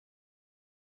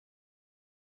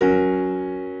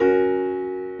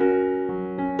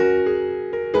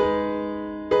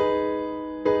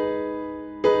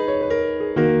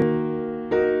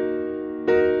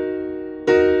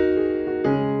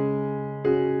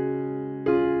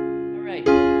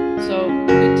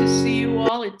to see you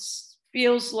all. It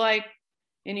feels like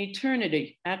an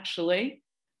eternity, actually,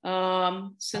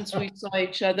 since we saw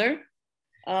each other.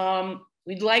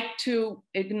 We'd like to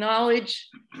acknowledge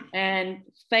and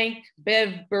thank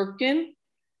Bev Birkin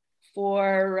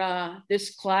for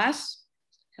this class,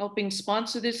 helping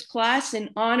sponsor this class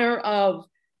in honor of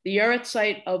the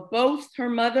yahrzeit of both her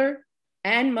mother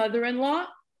and mother-in-law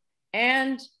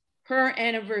and her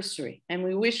anniversary. And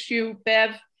we wish you,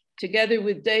 Bev, together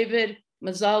with David,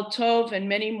 Mazal Tov and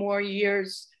many more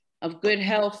years of good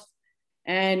health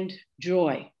and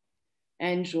joy.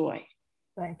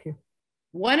 Thank you.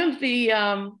 One of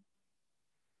the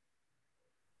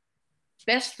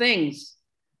best things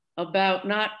about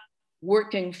not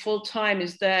working full time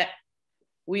is that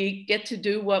we get to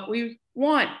do what we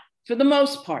want for the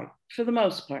most part.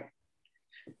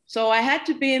 So I had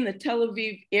to be in the Tel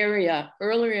Aviv area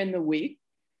earlier in the week,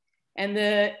 and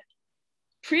the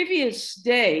previous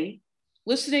day,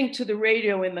 listening to the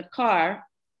radio in the car,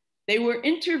 they were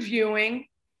interviewing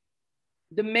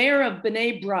the mayor of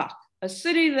Bnei Brak, a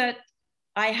city that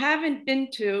I haven't been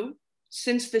to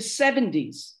since the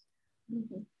 70s.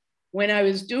 When I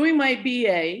was doing my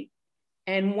BA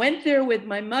and went there with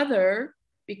my mother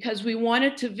because we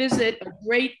wanted to visit a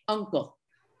great uncle.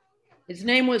 His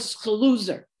name was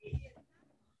Scheluzer.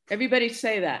 Everybody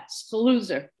say that,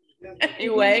 Scheluzer.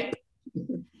 Anyway,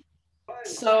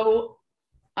 so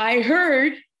I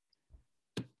heard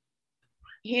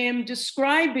him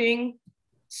describing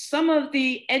some of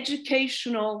the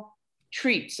educational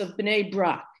treats of Bnei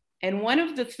Brak. And one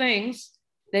of the things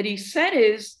that he said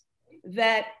is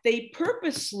that they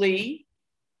purposely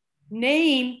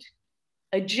named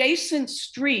adjacent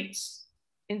streets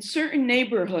in certain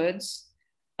neighborhoods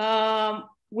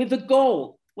with a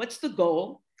goal. What's the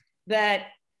goal? That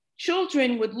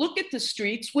children would look at the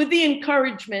streets with the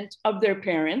encouragement of their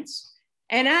parents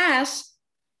and ask,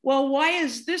 well, why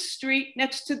is this street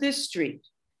next to this street?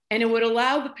 And it would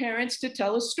allow the parents to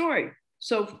tell a story.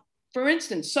 So for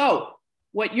instance,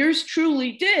 what yours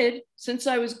truly did, since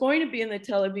I was going to be in the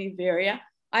Tel Aviv area,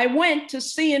 I went to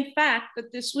see, in fact,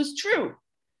 that this was true.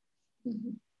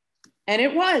 And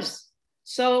it was.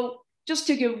 So just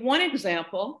to give one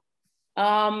example,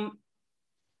 there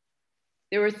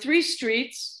were 3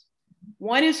 streets.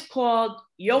 One is called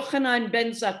Yochanan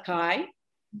ben Zakkai,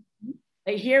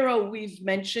 a hero we've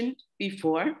mentioned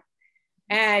before,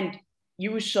 and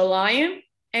Yerushalayim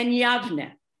and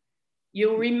Yavne.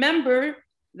 You'll remember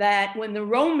that when the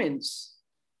Romans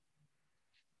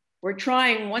were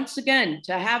trying once again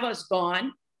to have us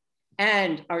gone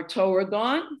and our Torah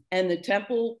gone and the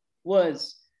temple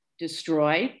was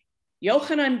destroyed,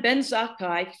 Yochanan ben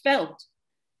Zakkai felt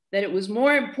that it was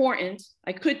more important,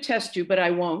 I could test you, but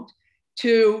I won't,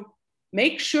 to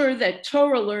make sure that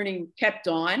Torah learning kept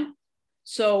on.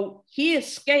 So he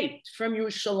escaped from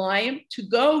Yerushalayim to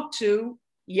go to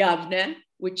Yavne,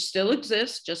 which still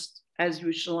exists, just as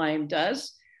Yerushalayim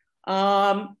does,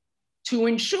 to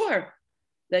ensure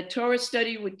that Torah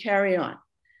study would carry on.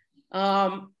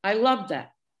 I love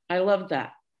that.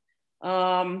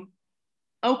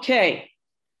 Okay,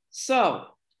 so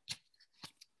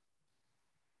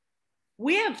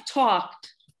we have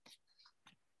talked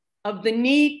of the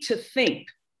need to think,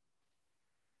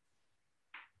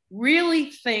 really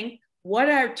think what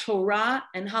our Torah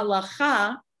and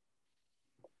Halacha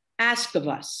ask of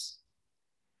us.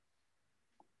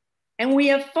 And we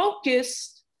have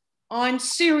focused on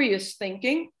serious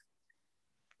thinking,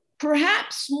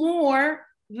 perhaps more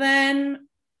than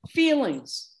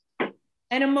feelings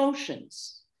and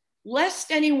emotions,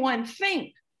 lest anyone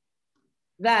think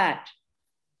that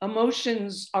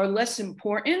emotions are less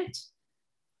important.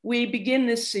 We begin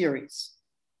this series.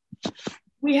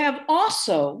 We have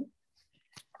also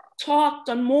talked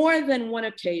on more than one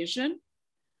occasion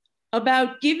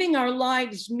about giving our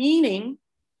lives meaning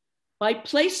by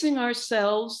placing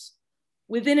ourselves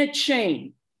within a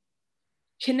chain,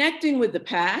 connecting with the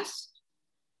past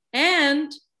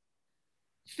and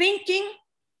thinking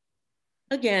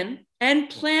again and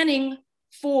planning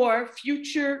for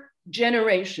future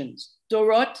generations,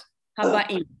 Dorot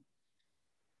Habaim.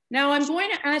 Now I'm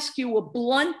going to ask you a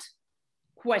blunt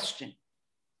question.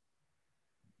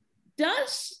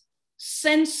 Does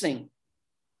sensing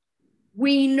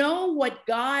we know what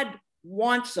God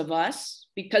wants of us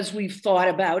because we've thought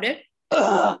about it,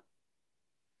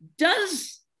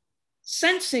 does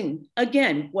sensing,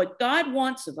 again, what God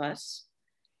wants of us,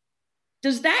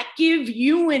 does that give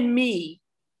you and me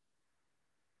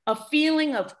a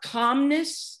feeling of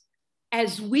calmness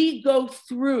as we go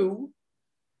through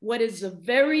what is a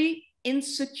very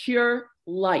insecure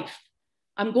life?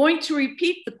 I'm going to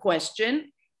repeat the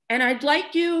question, and I'd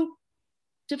like you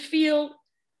to feel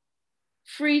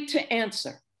free to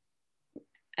answer.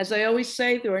 As I always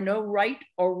say, there are no right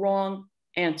or wrong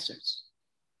answers.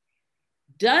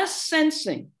 Does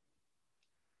sensing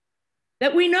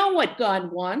that we know what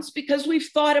God wants because we've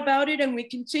thought about it and we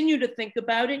continue to think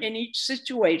about it in each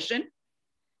situation,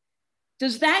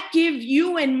 does that give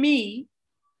you and me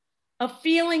a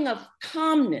feeling of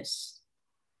calmness?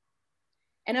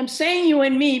 And I'm saying you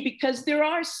and me because there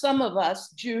are some of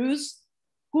us Jews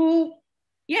who,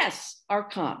 yes, are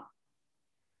calm.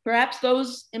 Perhaps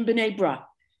those in B'nai Brak.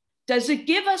 Does it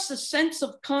give us a sense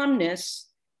of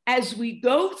calmness as we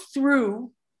go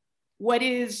through what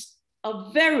is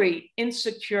a very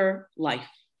insecure life?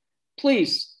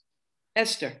 Please,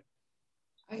 Esther.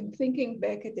 I'm thinking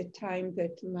back at the time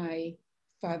that my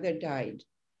father died.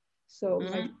 So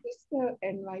my sister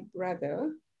and my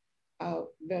brother are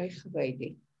very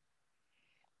Haredi.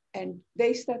 And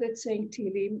they started saying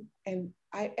Tehillim, and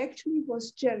I actually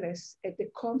was jealous at the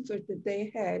comfort that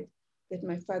they had that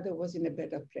my father was in a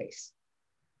better place.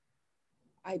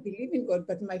 I believe in God,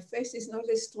 but my faith is not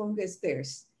as strong as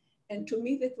theirs. And to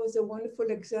me, that was a wonderful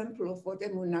example of what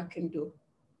Emunah can do.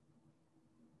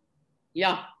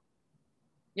 Yeah.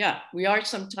 Yeah, we are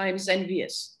sometimes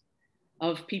envious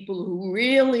of people who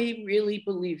really, really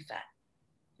believe that.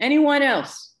 Anyone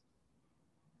else?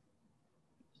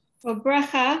 Well,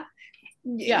 Bracha,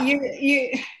 Yeah.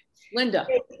 Linda.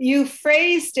 You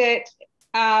phrased it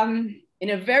in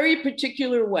a very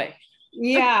particular way.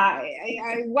 Yeah.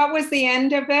 What was the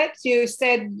end of it? You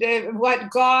said, what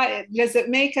God, does it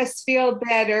make us feel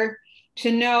better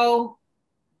to know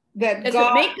that Does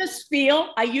God... it make us feel,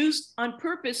 I used on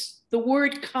purpose the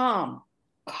word calm.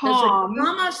 Calm. Does it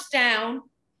calm us down,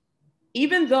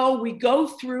 even though we go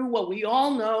through what we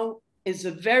all know is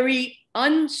a very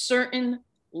uncertain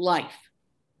life?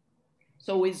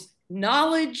 So is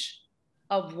knowledge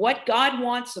of what God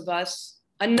wants of us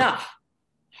enough?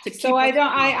 So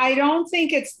I don't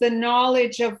think it's the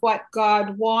knowledge of what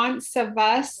God wants of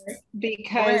us,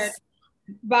 because,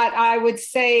 but I would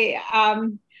say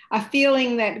a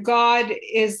feeling that God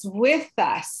is with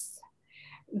us,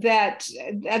 that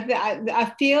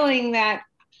a feeling that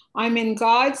I'm in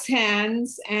God's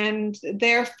hands, and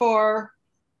therefore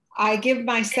I give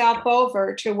myself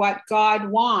over to what God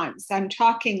wants. I'm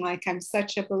talking like I'm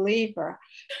such a believer,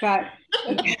 but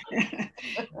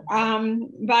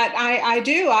I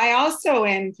do. I also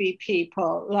envy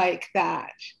people like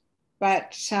that.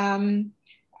 But to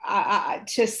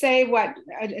say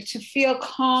to feel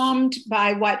calmed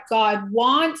by what God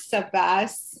wants of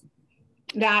us,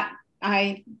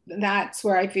 that's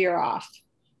where I veer off.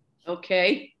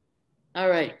 Okay. All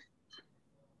right.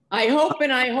 I hope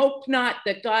and I hope not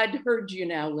that God heard you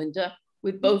now, Linda,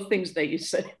 with both things that you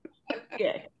said.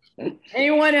 Okay.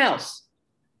 Anyone else?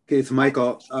 Okay, it's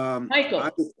Michael.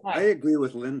 Michael. I agree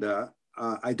with Linda.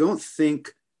 I don't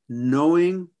think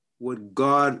knowing what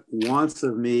God wants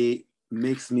of me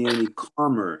makes me any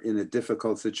calmer in a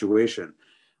difficult situation.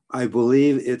 I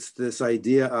believe it's this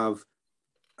idea of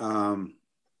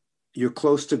you're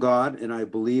close to God, and I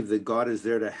believe that God is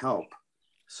there to help.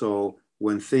 So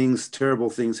when terrible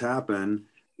things happen,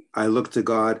 I look to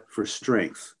God for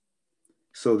strength.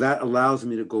 So that allows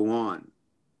me to go on.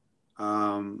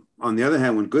 On the other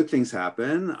hand, when good things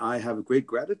happen, I have great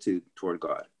gratitude toward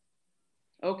God.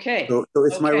 Okay. So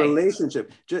it's my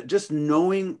relationship. Just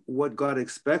knowing what God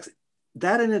expects,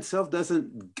 that in itself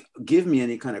doesn't give me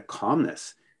any kind of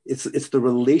calmness. It's the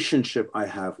relationship I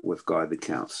have with God that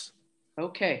counts.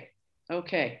 Okay.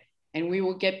 Okay. And we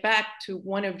will get back to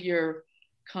one of your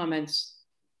comments,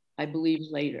 I believe,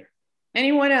 later.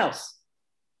 Anyone else?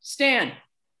 Stan.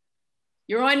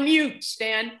 You're on mute,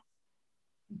 Stan.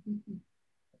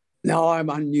 Now I'm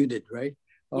unmuted, right?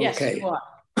 Okay. Yes, you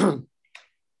are.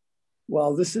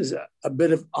 Well, this is a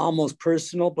bit of almost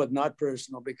personal, but not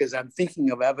personal, because I'm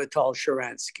thinking of Avital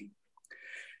Sharansky.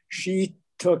 She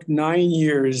took 9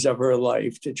 years of her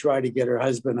life to try to get her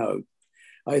husband out.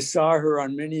 I saw her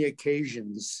on many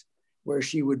occasions where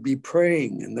she would be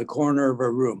praying in the corner of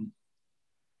her room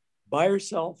by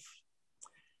herself.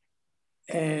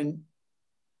 And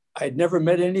I'd never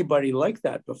met anybody like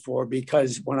that before,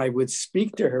 because when I would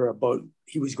speak to her about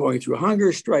he was going through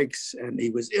hunger strikes and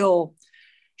he was ill,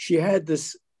 she had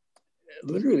this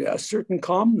literally a certain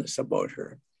calmness about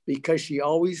her, because she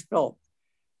always felt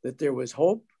that there was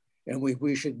hope and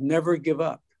we should never give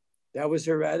up. That was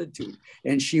her attitude.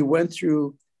 And she went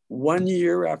through 1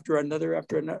 year after another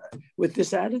with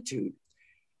this attitude.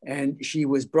 And she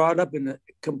was brought up in a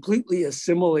completely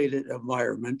assimilated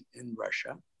environment in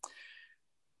Russia.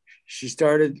 She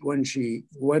started when she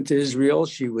went to Israel.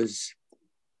 She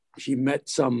met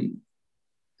some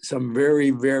some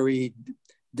very, very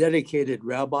dedicated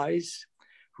rabbis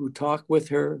who talked with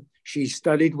her. She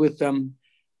studied with them,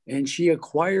 and she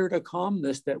acquired a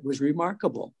calmness that was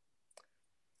remarkable.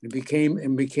 It became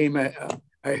a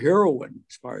heroine,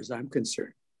 as far as I'm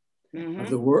concerned, of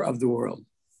the world.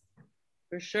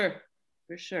 For sure,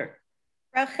 for sure.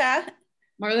 Bracha,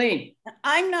 Marlene.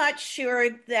 I'm not sure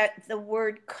that the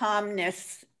word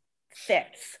calmness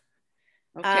fits.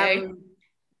 Okay.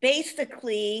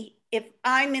 Basically, if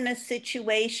I'm in a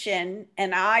situation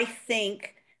and I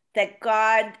think that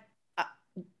God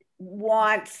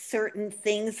wants certain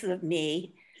things of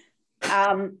me,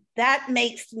 that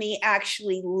makes me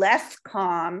actually less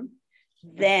calm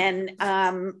than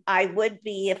I would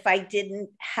be if I didn't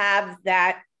have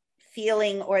that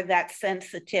feeling or that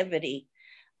sensitivity.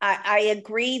 I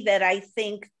agree that I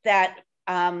think that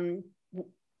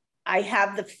I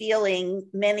have the feeling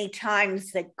many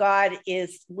times that God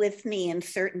is with me in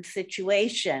certain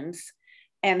situations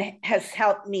and has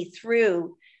helped me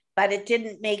through, but it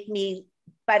didn't make me,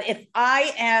 but if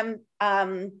I am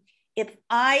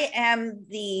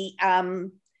the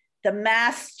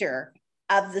master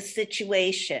of the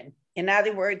situation, in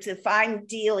other words, if I'm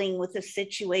dealing with a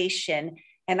situation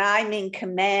and I'm in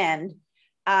command,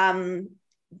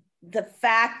 the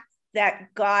fact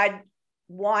that God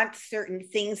wants certain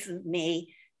things of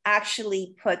me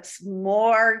actually puts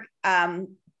more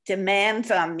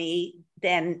demands on me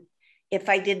than if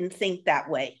I didn't think that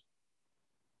way.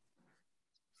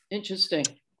 Interesting.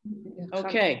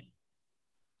 Okay.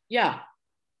 Yeah.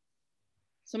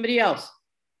 Somebody else.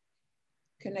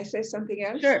 Can I say something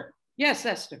else? Sure. Yes,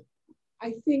 Esther.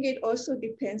 I think it also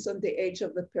depends on the age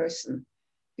of the person,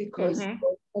 because I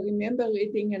remember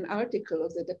reading an article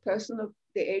that the person of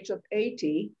the age of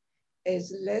 80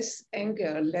 has less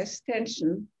anger, less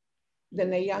tension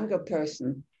than a younger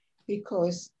person,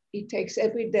 because he takes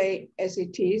every day as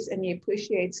it is and he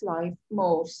appreciates life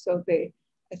more. So I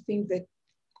think the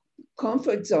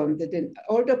comfort zone that an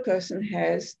older person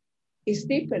has is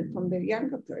different from the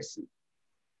younger person.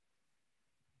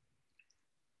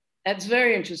 That's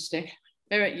very interesting.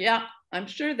 Yeah, I'm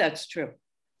sure that's true.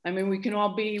 I mean, we can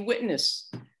all be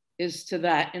witness to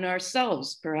that in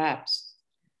ourselves, perhaps.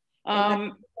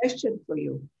 Question for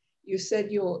you. You said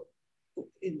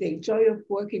the joy of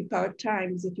working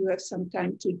part-time is that you have some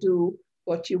time to do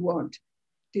what you want.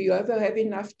 Do you ever have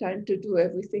enough time to do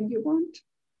everything you want?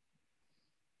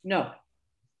 No,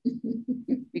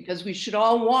 because we should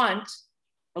all want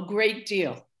a great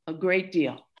deal, a great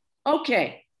deal.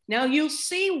 Okay, now you'll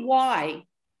see why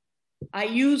I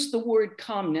use the word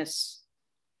calmness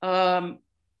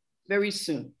very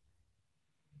soon.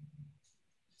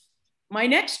 My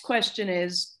next question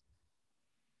is,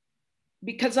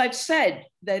 because I've said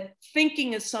that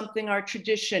thinking is something our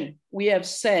tradition, we have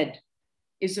said,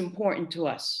 is important to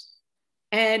us.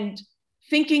 And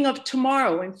thinking of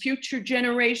tomorrow and future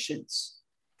generations.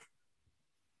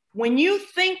 When you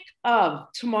think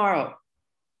of tomorrow,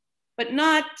 but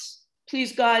not,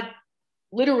 please God,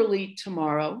 literally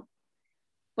tomorrow,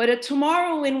 but a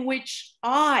tomorrow in which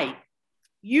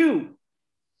you,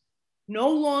 no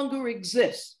longer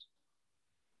exist,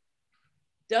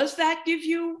 does that give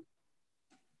you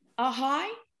a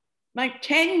high? Like,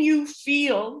 can you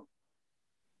feel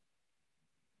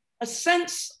a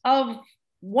sense of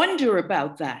wonder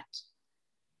about that?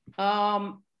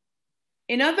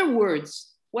 In other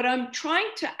words, what I'm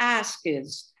trying to ask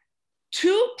is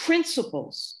two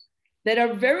principles that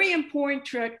are very important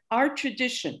to our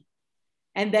tradition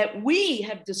and that we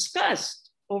have discussed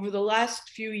over the last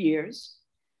few years: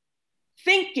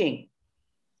 thinking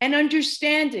and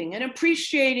understanding and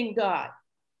appreciating God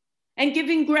and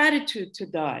giving gratitude to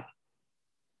God,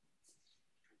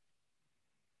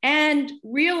 and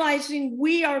realizing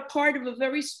we are part of a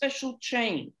very special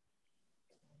chain.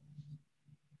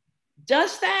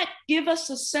 Does that give us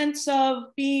a sense of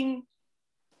being,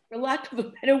 for lack of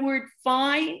a better word,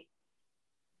 fine?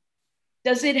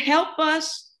 Does it help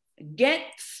us get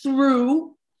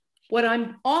through what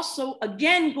I'm also,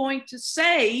 again, going to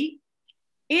say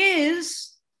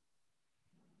is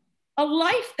a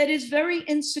life that is very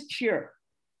insecure?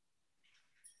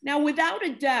 Now, without a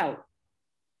doubt,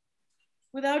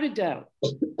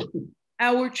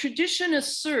 our tradition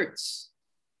asserts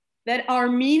that our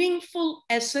meaningful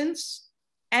essence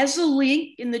as a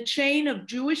link in the chain of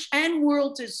Jewish and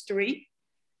world history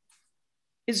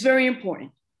is very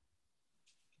important.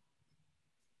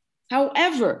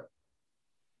 However,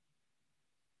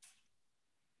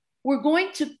 we're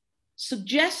going to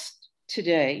suggest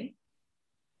today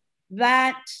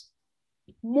that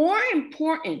more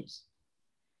important,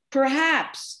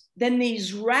 perhaps, than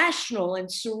these rational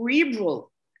and cerebral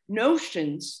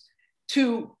notions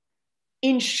to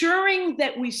ensuring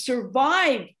that we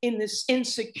survive in this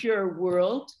insecure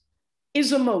world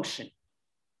is emotion.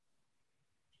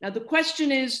 Now, the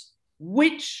question is,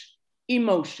 which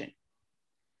emotion?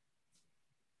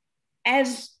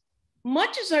 As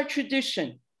much as our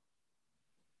tradition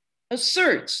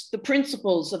asserts the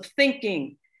principles of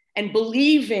thinking and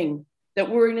believing that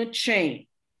we're in a chain,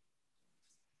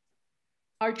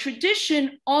 our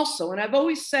tradition also, and I've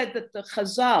always said that the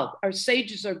Chazal, our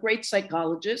sages, are great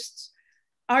psychologists,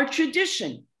 our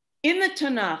tradition in the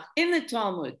Tanakh, in the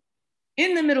Talmud,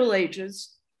 in the Middle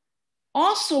Ages,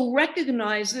 also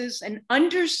recognizes and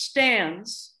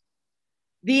understands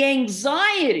the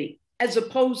anxiety as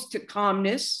opposed to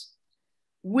calmness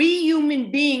we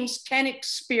human beings can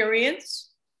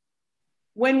experience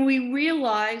when we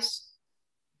realize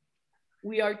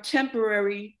we are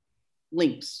temporary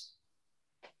links.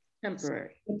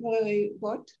 Temporary. Temporary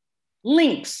what?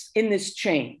 Links in this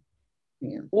chain.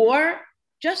 Yeah. Or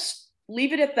just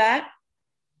leave it at that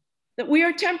we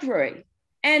are temporary.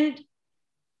 And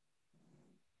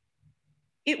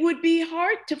it would be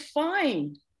hard to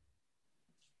find,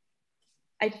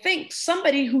 I think,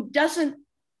 somebody who doesn't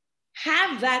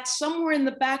have that somewhere in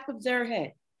the back of their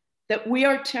head, that we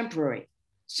are temporary.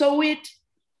 So it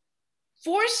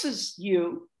forces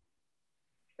you,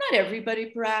 not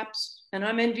everybody perhaps, and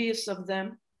I'm envious of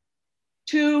them,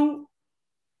 to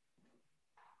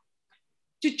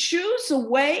choose a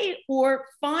way or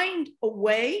find a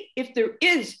way, if there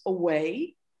is a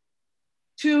way,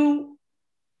 to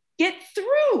get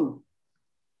through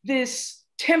this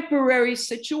temporary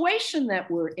situation that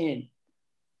we're in.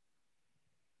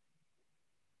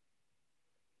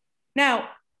 Now,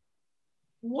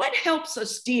 what helps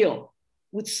us deal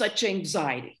with such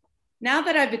anxiety? Now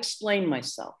that I've explained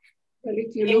myself, Well,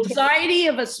 if you the look anxiety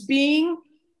of us being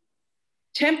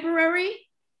temporary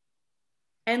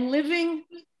and living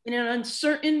in an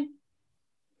uncertain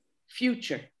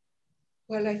future.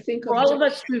 well, I think For all of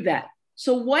us do that.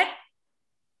 So what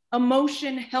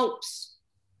emotion helps,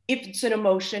 if it's an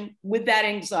emotion, with that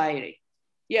anxiety?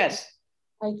 Yes.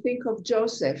 I think of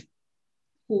Joseph,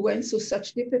 who went through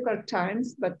such difficult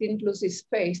times, but didn't lose his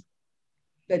faith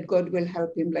that God will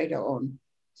help him later on.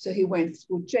 So he went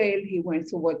through jail, he went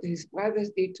through what his brothers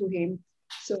did to him.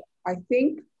 So I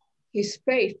think his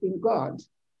faith in God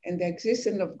and the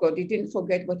existence of God, he didn't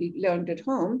forget what he learned at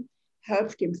home,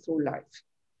 helped him through life.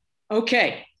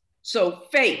 Okay, so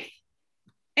faith.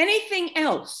 Anything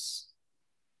else?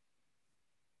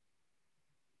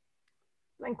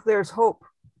 I think there's hope.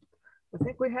 I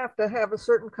think we have to have a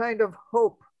certain kind of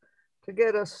hope to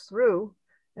get us through,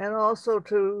 and also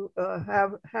to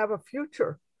have a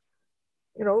future.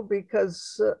 You know,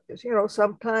 because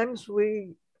sometimes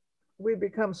we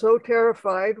become so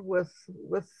terrified with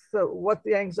what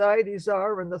the anxieties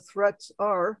are and the threats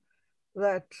are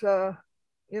that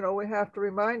we have to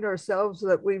remind ourselves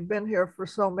that we've been here for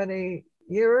so many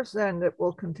years and it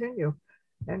will continue,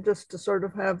 and just to sort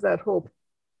of have that hope.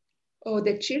 Or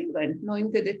the children,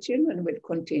 knowing that the children will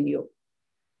continue.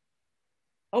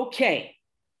 Okay,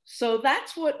 so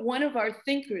that's what one of our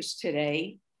thinkers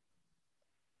today,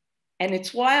 and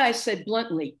it's why I said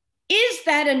bluntly, is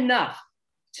that enough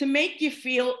to make you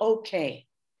feel okay,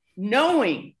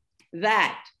 knowing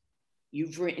that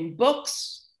you've written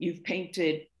books, you've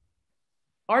painted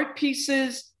art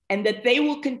pieces, and that they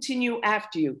will continue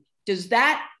after you? Does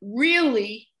that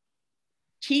really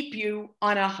keep you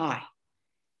on a high?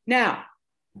 Now,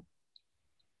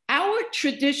 our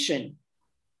tradition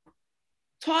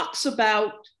talks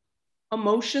about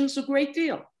emotions a great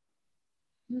deal.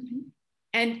 Mm-hmm.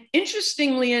 And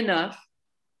interestingly enough,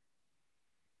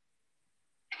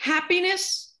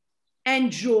 happiness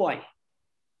and joy,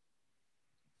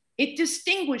 it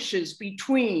distinguishes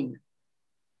between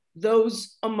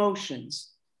those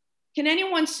emotions. Can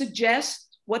anyone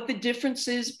suggest what the difference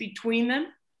is between them?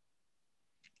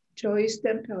 Joy is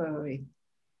temporary.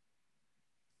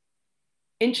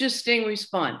 Interesting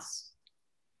response.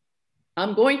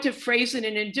 I'm going to phrase it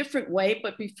in a different way,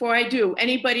 but before I do,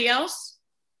 anybody else?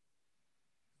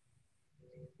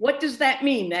 What does that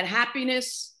mean? That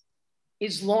happiness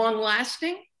is long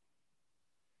lasting?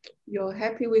 You're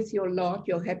happy with your lot,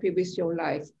 you're happy with your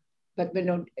life. But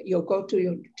when you go to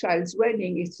your child's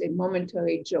wedding, it's a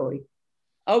momentary joy.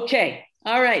 Okay,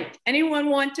 all right.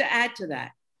 Anyone want to add to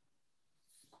that?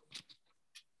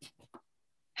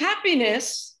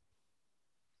 Happiness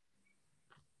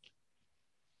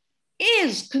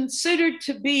is considered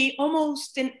to be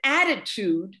almost an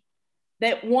attitude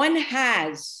that one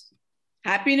has,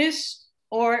 happiness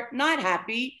or not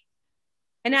happy,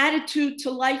 an attitude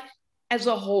to life as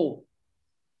a whole.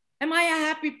 Am I a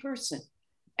happy person?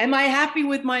 Am I happy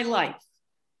with my life?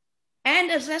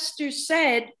 And as Esther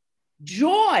said,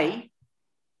 joy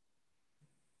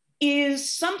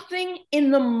is something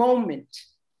in the moment.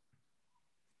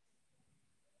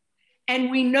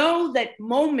 And we know that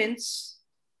moments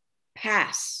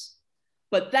pass,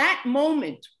 but that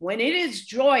moment when it is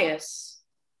joyous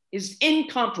is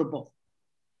incomparable.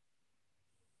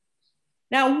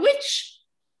 Now, which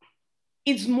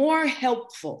is more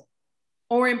helpful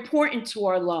or important to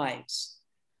our lives?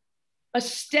 A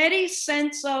steady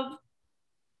sense of,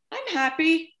 I'm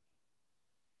happy,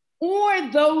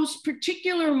 or those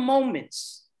particular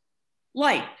moments,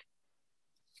 like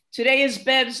today is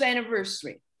Bev's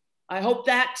anniversary. I hope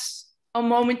that's a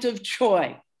moment of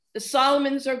joy. The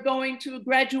Solomons are going to a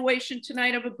graduation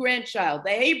tonight of a grandchild.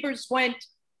 The Habers went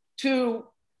to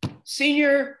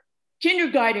senior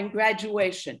kindergarten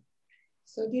graduation.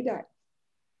 So did I.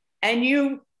 And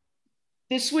you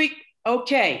this week?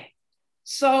 Okay.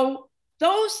 So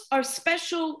those are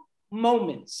special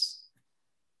moments.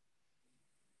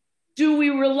 Do we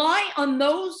rely on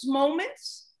those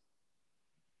moments?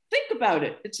 Think about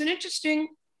it. It's an interesting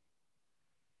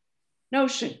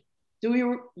notion. Do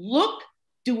we look?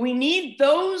 Do we need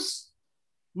those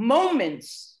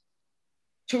moments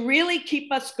to really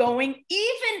keep us going,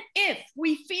 even if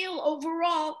we feel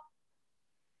overall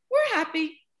we're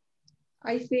happy?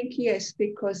 I think yes,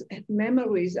 because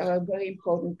memories are a very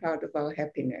important part of our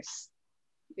happiness.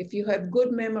 If you have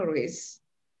good memories,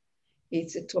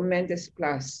 it's a tremendous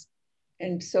plus.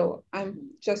 And so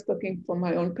I'm just looking for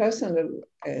my own personal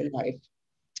life.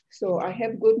 So I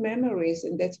have good memories,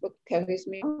 and that's what carries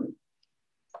me on.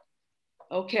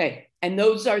 Okay, and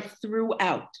those are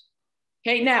throughout.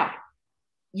 Okay, now,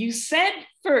 you said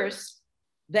first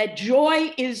that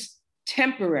joy is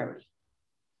temporary.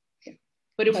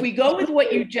 But if we go with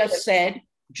what you just said,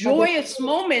 joyous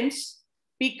moments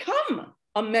become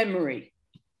a memory.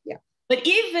 Yeah. But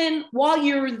even while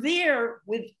you're there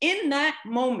within that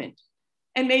moment,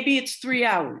 and maybe it's 3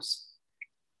 hours.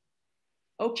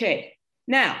 Okay,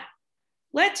 now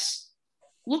let's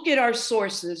look at our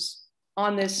sources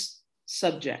on this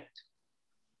subject.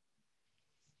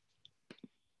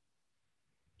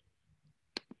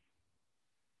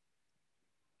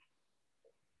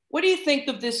 What do you think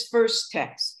of this first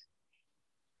text?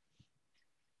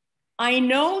 I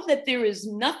know that there is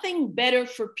nothing better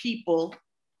for people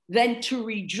than to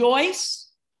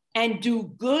rejoice and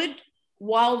do good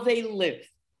while they live.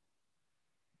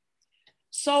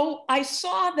 So I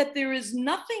saw that there is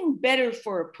nothing better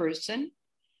for a person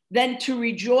than to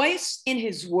rejoice in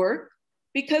his work,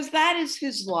 because that is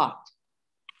his lot.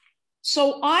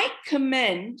 So I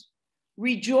commend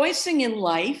rejoicing in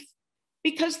life,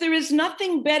 because there is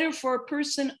nothing better for a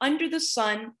person under the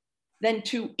sun than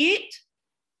to eat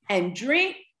and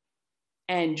drink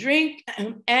and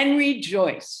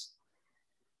rejoice.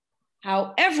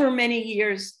 However many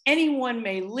years anyone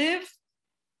may live,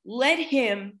 let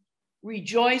him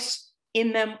rejoice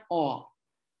in them all.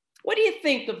 What do you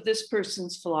think of this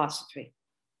person's philosophy?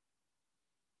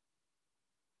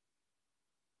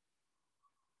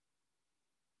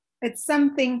 It's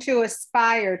something to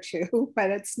aspire to, but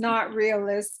it's not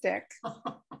realistic.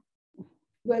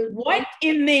 Well, what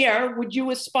in there would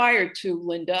you aspire to,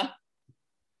 Linda?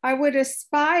 I would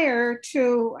aspire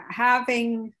to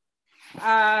having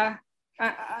the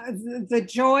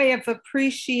joy of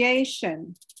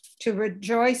appreciation, to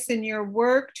rejoice in your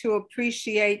work, to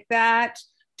appreciate that,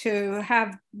 to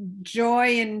have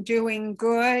joy in doing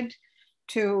good,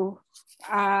 to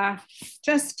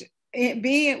just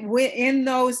be in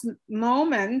those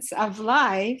moments of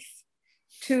life,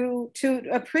 to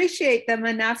appreciate them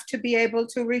enough to be able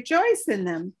to rejoice in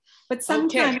them. But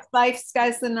sometimes life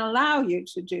doesn't allow you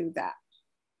to do that.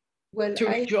 Well, to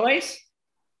rejoice?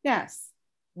 Yes.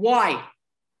 Why?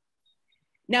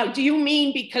 Now, do you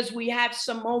mean because we have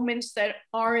some moments that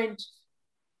aren't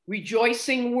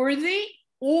rejoicing worthy,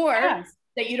 or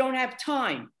that you don't have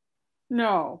time?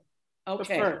 No.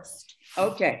 Okay. The first.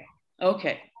 Okay.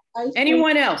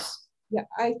 Anyone else? Yeah,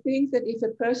 I think that if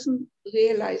a person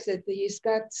realizes that he's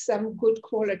got some good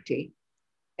quality,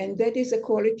 and that is a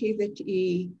quality that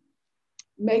he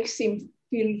makes him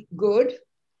feel good.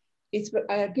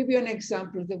 I'll give you an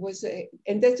example.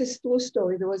 And that's a true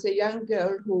story. There was a young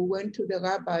girl who went to the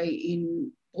rabbi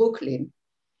in Brooklyn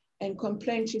and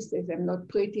complained. She says, I'm not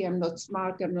pretty, I'm not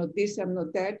smart, I'm not this, I'm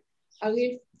not that. I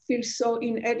really feel so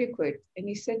inadequate. And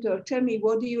he said to her, tell me,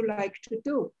 what do you like to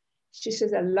do? She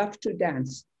says, I love to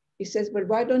dance. He says, well,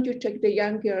 why don't you take the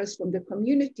young girls from the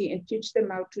community and teach them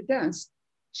how to dance?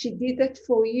 She did that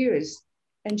for years,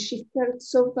 and she felt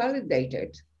so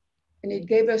validated. And it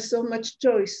gave us so much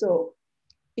joy. So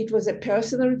it was a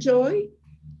personal joy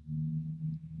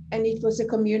and it was a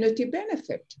community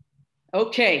benefit.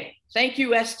 Okay, thank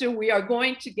you, Esther. We are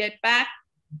going to get back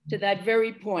to that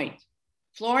very point.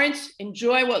 Florence,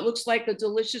 enjoy what looks like a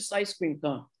delicious ice cream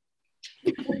cone.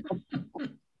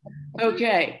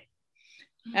 Okay.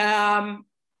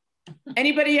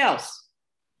 Anybody else?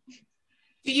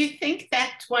 Do you think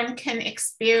that one can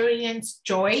experience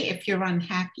joy if you're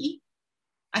unhappy?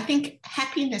 I think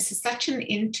happiness is such an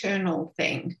internal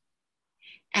thing,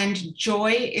 and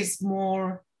joy is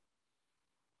more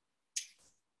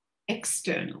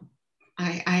external.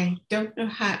 I don't know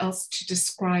how else to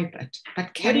describe it,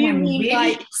 but can one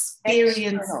really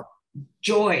experience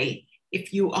joy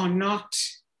if you are not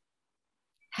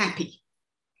happy?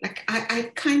 Like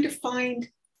I kind of find,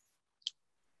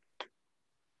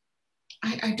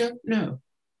 I don't know.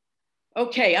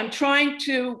 Okay, I'm trying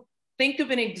to think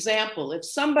of an example. If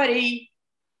somebody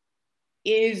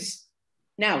is,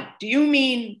 now, do you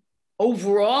mean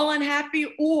overall unhappy,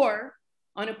 or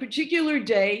on a particular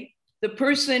day, the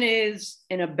person is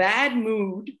in a bad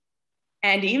mood,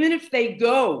 and even if they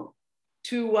go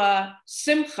to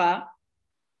Simcha,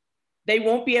 they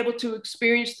won't be able to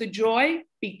experience the joy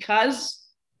because?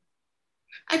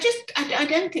 I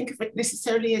don't think of it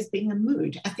necessarily as being a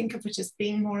mood. I think of it as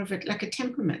being more of it like a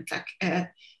temperament, like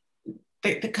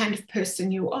the kind of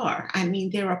person you are. I mean,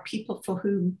 there are people for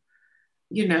whom,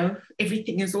 you know,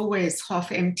 everything is always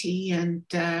half empty and,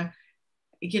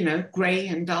 you know, gray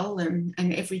and dull and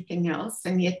everything else.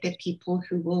 And yet there are people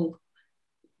who will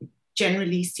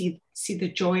generally see the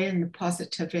joy and the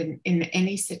positive in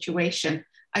any situation.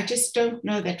 I just don't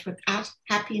know that without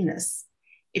happiness,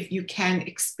 if you can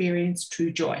experience true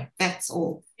joy. That's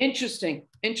all. Interesting,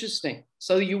 interesting.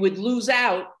 So you would lose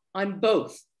out on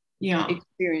both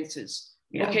experiences.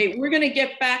 Yeah. Okay, we're going to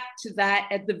get back to that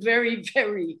at the very,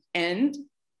 very end.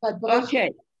 But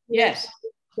okay, yes.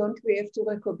 Don't we have to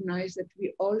recognize that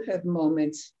we all have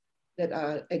moments that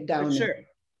are a downer? For sure.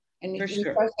 And we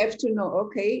first have to know,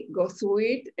 okay, go through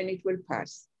it and it will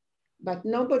pass. But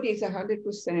nobody is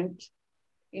 100%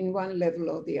 in one level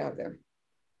or the other.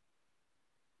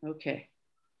 Okay.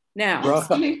 Now,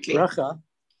 Bracha.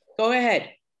 Go ahead.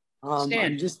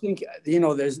 I'm just thinking, you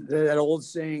know, there's that old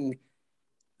saying,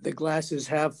 the glass is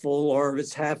half full or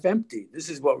it's half empty. This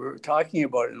is what we're talking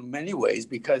about in many ways,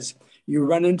 because you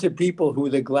run into people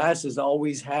who the glass is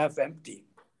always half empty.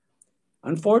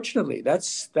 Unfortunately,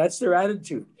 that's their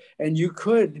attitude. And you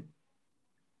could,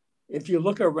 if you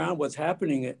look around what's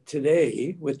happening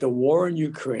today with the war in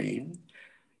Ukraine,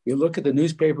 you look at the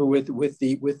newspaper with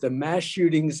the mass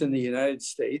shootings in the United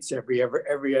States every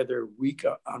other week,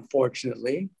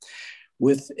 unfortunately,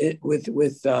 with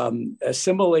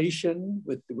assimilation,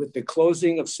 with the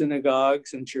closing of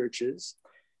synagogues and churches.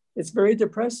 It's very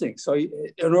depressing. So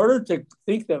in order to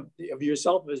think of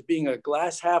yourself as being a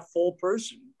glass half full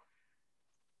person,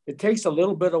 it takes a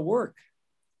little bit of work.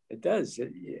 It does.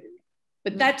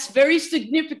 But that's very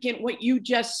significant what you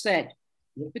just said.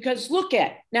 Because look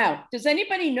at, now, does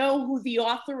anybody know who the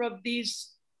author of these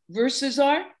verses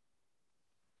are?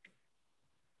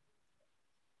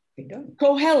 I don't.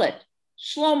 Kohelet,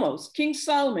 Shlomo's, King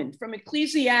Solomon from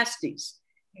Ecclesiastes.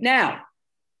 Now,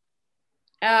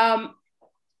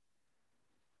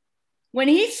 when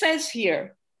he says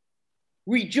here,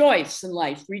 rejoice in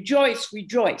life, rejoice,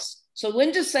 rejoice. So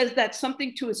Linda says that's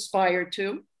something to aspire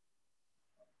to.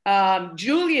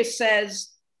 Julia says,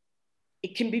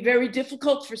 it can be very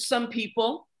difficult for some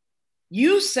people.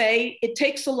 You say it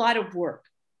takes a lot of work.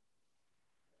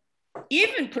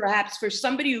 Even perhaps for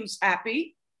somebody who's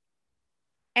happy.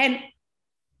 And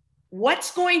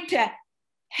what's going to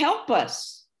help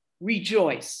us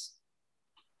rejoice?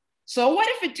 So what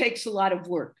if it takes a lot of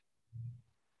work?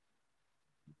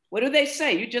 What do they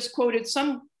say? You just quoted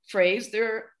some phrase.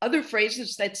 There are other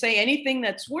phrases that say anything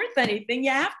that's worth anything, you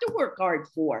have to work hard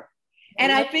for.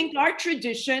 And I think our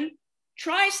tradition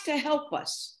tries to help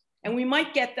us. And we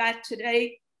might get that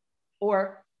today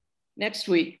or next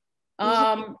week.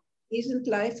 Isn't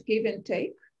life give and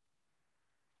take?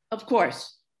 Of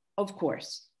course, of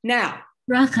course. Now.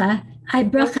 Bracha,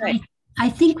 I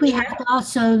think we have to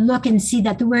also look and see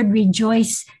that the word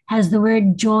rejoice has the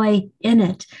word joy in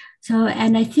it. So,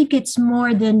 and I think it's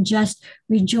more than just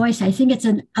rejoice. I think it's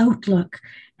an outlook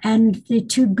and to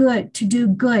do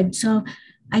good. So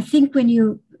I think when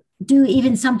you do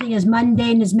even something as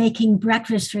mundane as making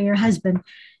breakfast for your husband,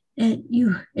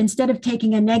 you, instead of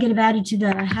taking a negative attitude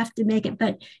that I have to make it,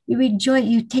 but you rejoice,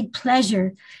 you take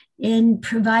pleasure in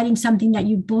providing something that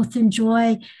you both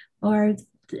enjoy, or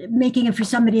making it for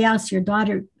somebody else, your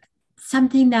daughter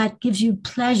something that gives you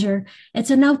pleasure.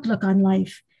 It's an outlook on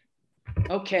life.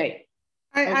 Okay.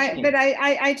 But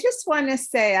I just want to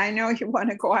say, I know you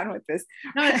want to go on with this.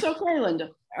 No, it's okay,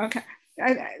 Linda. Okay.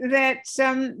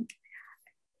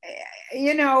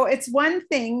 You know, it's one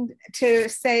thing to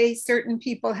say certain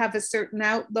people have a certain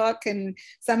outlook and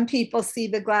some people see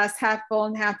the glass half full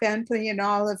and half empty and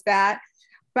all of that.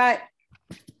 But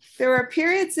there are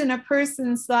periods in a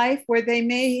person's life where they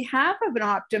may have an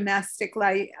optimistic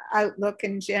outlook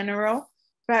in general,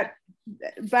 but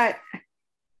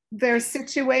their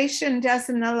situation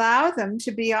doesn't allow them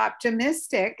to be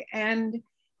optimistic. And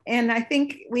I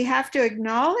think we have to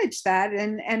acknowledge that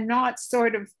and not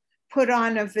sort of put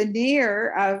on a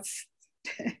veneer of,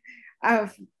 I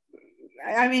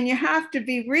mean, you have to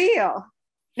be real.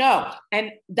 No,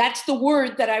 and that's the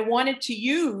word that I wanted to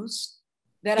use,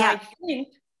 that I think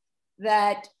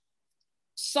that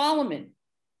Solomon,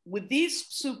 with these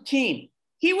psukim,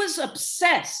 he was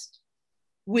obsessed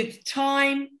with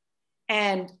time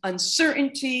and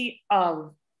uncertainty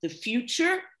of the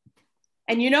future.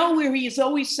 And you know where he is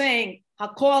always saying,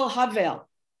 Hakol Havel,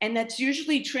 and that's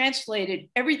usually translated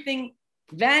everything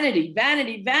vanity,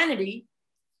 vanity, vanity.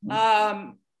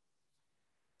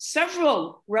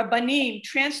 Several Rabbanim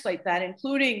translate that,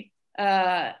 including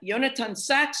Yonatan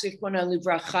Sachs, Zichrono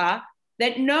Livracha,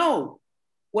 that know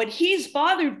what he's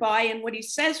bothered by and what he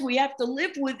says we have to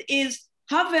live with is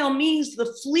Havel means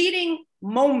the fleeting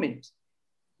moment.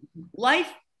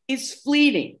 Life is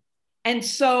fleeting. And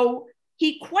so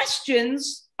he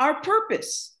questions our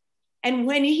purpose. And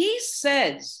when he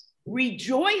says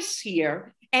rejoice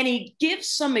here, and he gives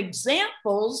some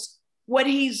examples, what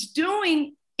he's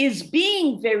doing is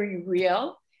being very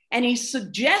real. And he's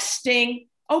suggesting,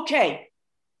 okay,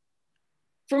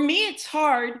 for me, it's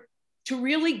hard to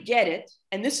really get it.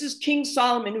 And this is King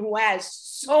Solomon, who has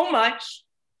so much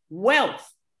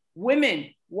wealth, women,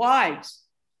 wives.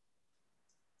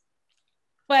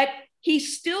 But he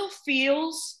still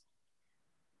feels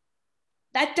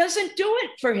that doesn't do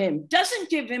it for him, doesn't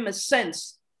give him a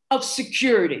sense of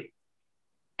security.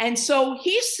 And so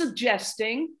he's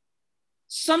suggesting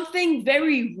something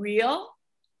very real.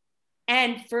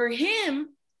 And for him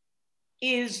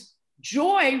is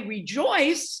joy,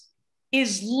 rejoice,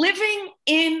 is living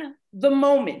in the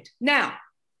moment. Now,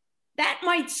 that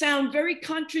might sound very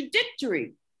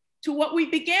contradictory to what we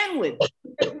began with.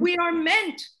 We are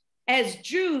meant as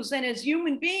Jews and as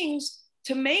human beings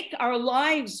to make our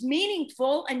lives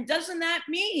meaningful. And doesn't that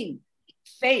mean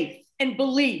faith and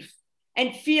belief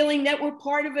and feeling that we're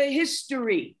part of a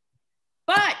history?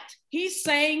 But he's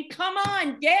saying, come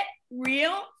on, get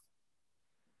real.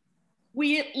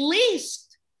 We at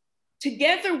least,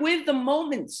 together with the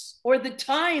moments or the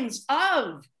times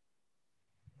of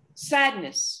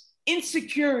sadness,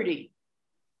 insecurity,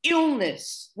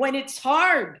 illness, when it's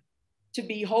hard to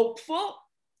be hopeful,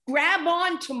 grab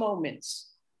on to moments.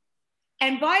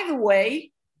 And by the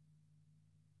way,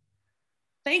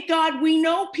 thank God we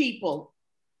know people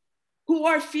who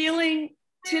are feeling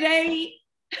today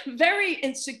very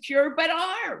insecure, but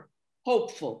are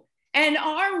hopeful and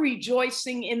are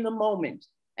rejoicing in the moment.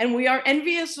 And we are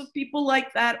envious of people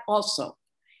like that also.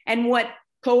 And what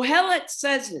Kohelet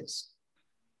says is,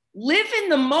 live in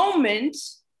the moment,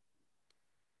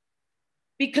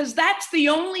 because that's the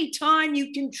only time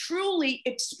you can truly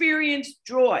experience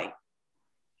joy.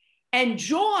 And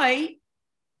joy,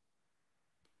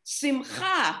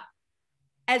 simcha,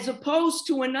 as opposed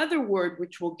to another word,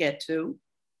 which we'll get to,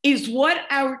 is what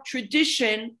our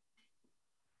tradition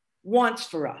wants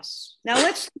for us. Now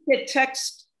let's look at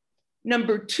text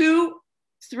number 2,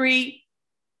 3,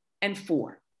 and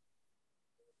 4.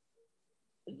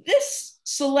 This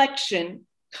selection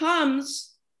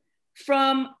comes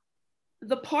from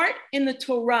the part in the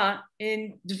Torah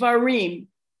in Dvarim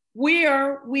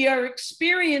where we are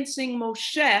experiencing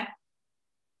Moshe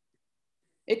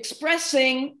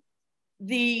expressing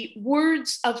the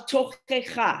words of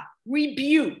tochecha,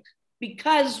 rebuke,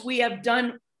 because we have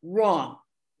done wrong.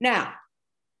 Now,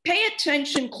 pay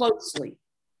attention closely.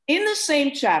 In the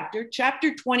same chapter,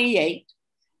 chapter 28,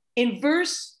 in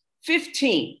verse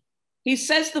 15, he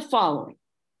says the following,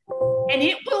 and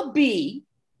it will be,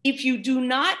 if you do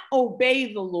not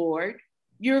obey the Lord,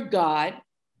 your God,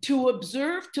 to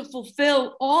observe, to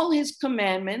fulfill all his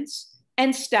commandments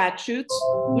and statutes,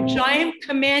 which I am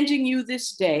commanding you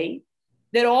this day,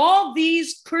 that all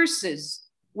these curses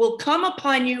will come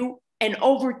upon you and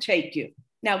overtake you.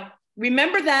 Now,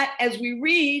 remember that as we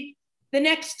read the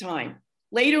next time,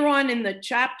 later on in the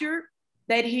chapter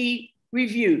that he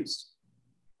reviews.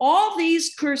 All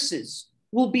these curses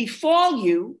will befall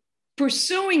you,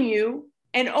 pursuing you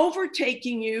and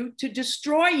overtaking you to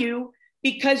destroy you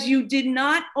because you did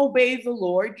not obey the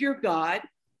Lord your God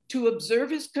to observe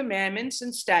his commandments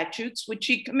and statutes which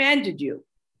he commanded you.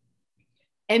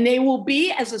 And they will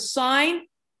be as a sign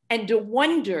and a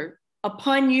wonder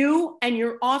upon you and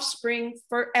your offspring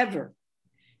forever,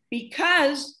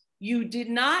 because you did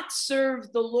not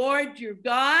serve the Lord your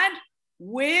God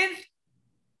with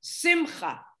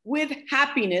simcha, with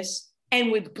happiness,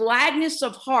 and with gladness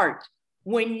of heart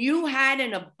when you had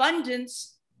an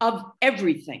abundance of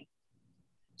everything.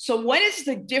 So what is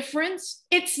the difference?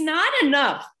 It's not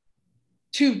enough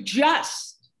to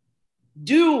just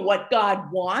do what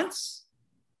God wants,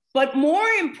 but more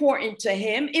important to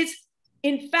him is,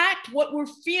 in fact, what we're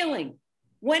feeling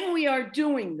when we are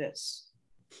doing this.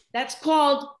 That's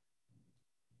called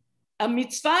a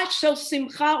mitzvah shel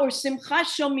simcha, or simcha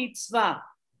shel mitzvah,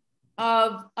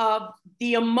 of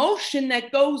the emotion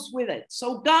that goes with it.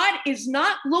 So God is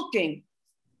not looking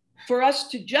for us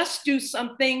to just do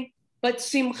something, but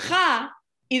simcha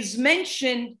is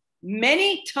mentioned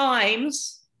many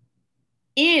times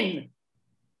in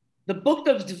the book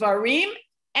of Dvarim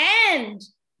and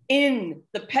in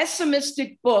the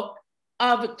pessimistic book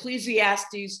of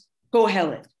Ecclesiastes,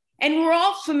 Kohelet. And we're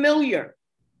all familiar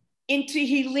in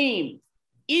Tehillim,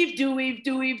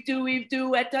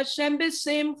 Ivdu, et Hashem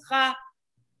b'simcha,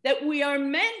 that we are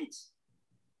meant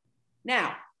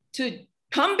now to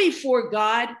come before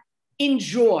God in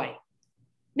joy.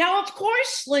 Now, of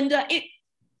course, Linda,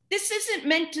 this isn't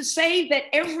meant to say that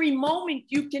every moment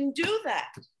you can do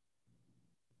that.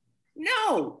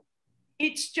 No,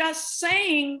 it's just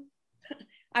saying,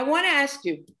 I want to ask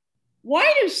you,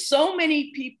 why do so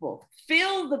many people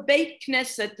fill the Beit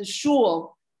Knesset, the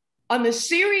shul, on the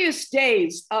serious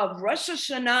days of Rosh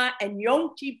Hashanah and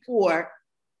Yom Kippur,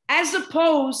 as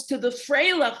opposed to the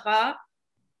Freilacha,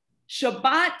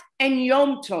 Shabbat, and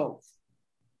Yom Tov?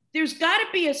 There's got to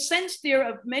be a sense there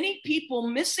of many people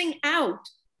missing out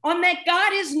on that.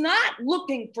 God is not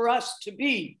looking for us to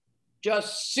be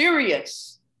just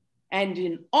serious and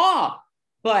in awe,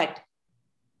 but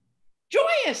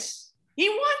joyous. He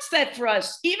wants that for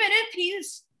us, even if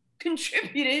he's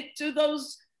contributed to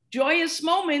those joyous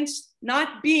moments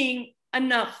not being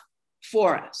enough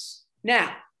for us.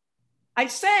 Now, I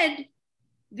said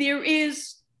there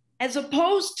is, as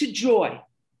opposed to joy,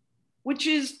 which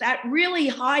is that really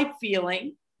high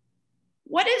feeling,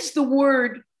 what is the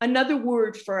word, another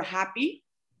word for happy?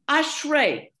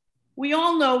 Ashrei. We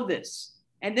all know this.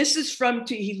 And this is from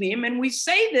Tehillim, and we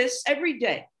say this every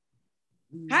day.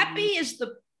 Happy is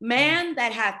the man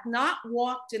that hath not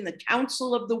walked in the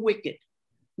counsel of the wicked,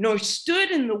 nor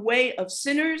stood in the way of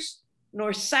sinners,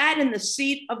 nor sat in the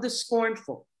seat of the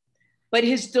scornful. But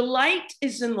his delight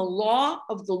is in the law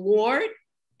of the Lord,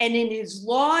 and in his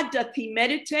law doth he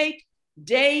meditate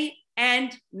day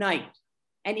and night.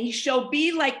 And he shall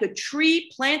be like a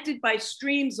tree planted by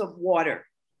streams of water,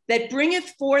 that bringeth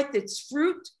forth its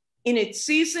fruit in its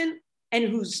season, and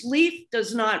whose leaf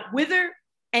does not wither,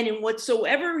 and in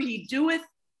whatsoever he doeth,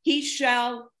 he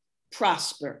shall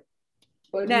prosper.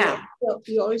 But now,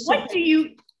 what do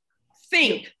you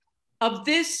think of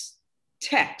this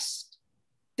text?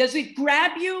 Does it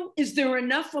grab you? Is there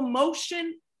enough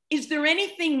emotion? Is there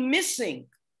anything missing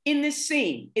in this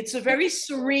scene? It's a very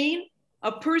serene,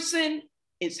 a person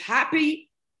is happy,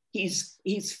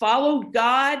 he's followed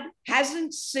God,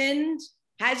 hasn't sinned,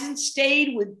 hasn't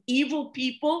stayed with evil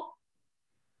people.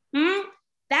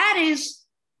 That is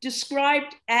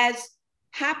described as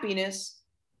happiness,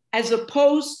 as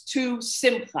opposed to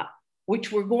simcha,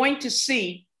 which we're going to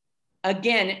see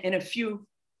again in a few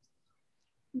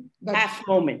half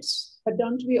moments. But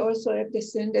don't we also have the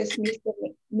sentence,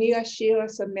 Mi Ashir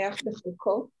Sameach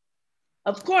B'Chilko?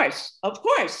 Of course.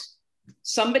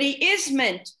 Somebody is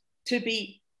meant to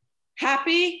be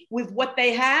happy with what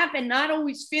they have and not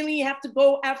always feeling you have to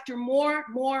go after more.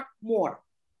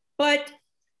 But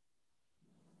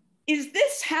is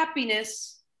this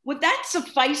happiness, would that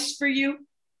suffice for you?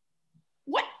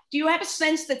 What, do you have a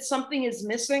sense that something is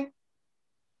missing?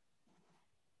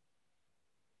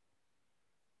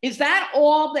 Is that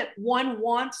all that one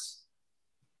wants?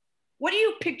 What are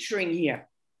you picturing here?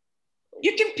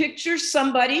 You can picture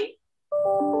somebody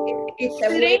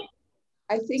sitting,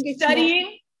 I think it's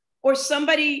studying, or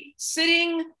somebody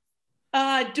sitting,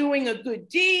 doing a good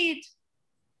deed.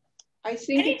 I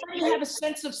think anybody have a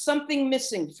sense of something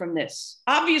missing from this?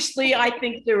 Obviously, I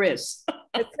think there is.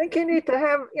 I think you need to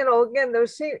have,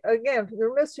 again,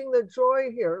 you're missing the joy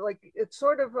here. Like it's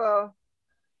sort of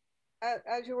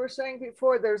as you were saying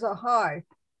before, there's a high.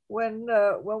 When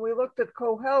we looked at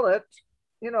Kohelet,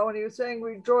 and he was saying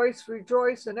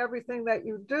rejoice in everything that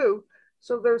you do.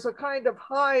 So there's a kind of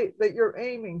high that you're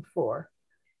aiming for.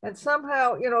 And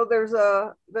somehow, you know,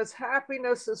 this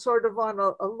happiness is sort of on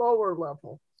a lower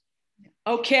level.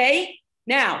 Okay.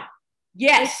 Now,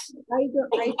 yes.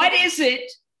 What is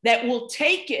it that will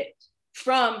take it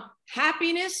from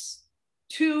happiness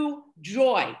to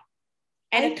joy?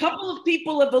 And a couple of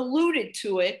people have alluded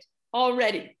to it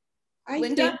already.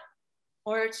 Linda?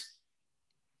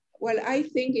 Well, I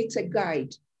think it's a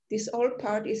guide. This whole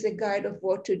part is a guide of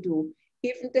what to do.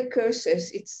 Even the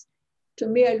curses, to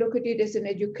me, I look at it as an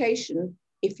education.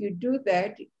 If you do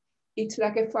that, it's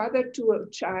like a father to a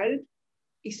child.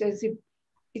 He says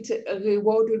a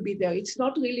reward will be there. It's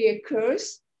not really a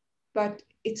curse, but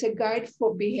it's a guide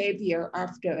for behavior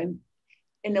after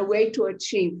and a way to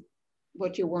achieve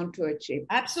what you want to achieve.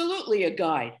 Absolutely a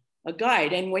guide.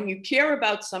 And when you care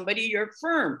about somebody, you're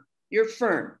firm.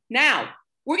 Now,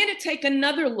 we're going to take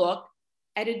another look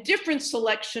at a different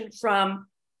selection from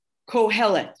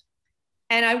Kohelet.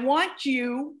 And I want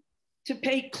you to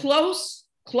pay close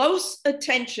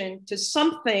attention to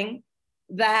something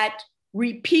that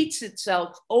repeats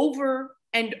itself over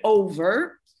and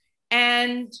over,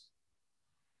 and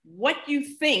what you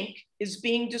think is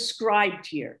being described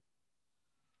here.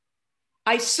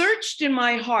 I searched in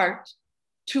my heart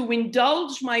to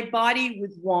indulge my body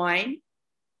with wine,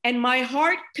 and my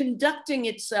heart conducting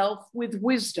itself with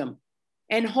wisdom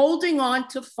and holding on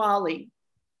to folly,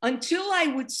 until I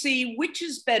would see which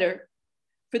is better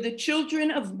for the children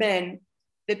of men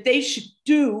that they should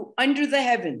do under the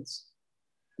heavens,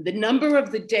 the number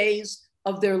of the days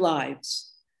of their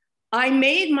lives. I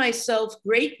made myself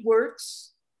great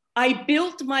works, I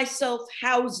built myself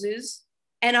houses,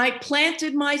 and I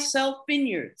planted myself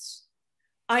vineyards.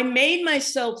 I made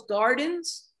myself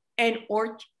gardens and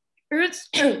orchards,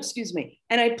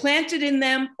 and I planted in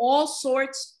them all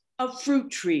sorts of fruit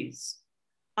trees.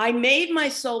 I made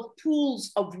myself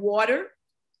pools of water,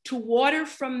 to water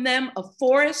from them a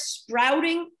forest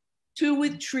sprouting too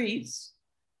with trees.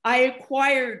 I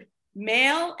acquired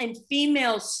male and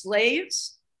female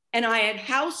slaves, and I had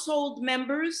household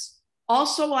members.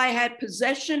 Also, I had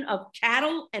possession of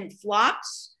cattle and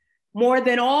flocks, more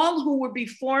than all who were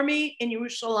before me in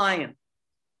Jerusalem.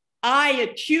 I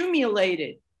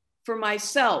accumulated for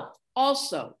myself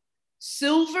also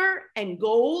silver and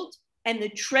gold, and the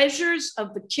treasures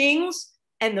of the kings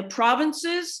and the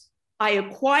provinces. I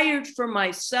acquired for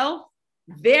myself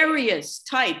various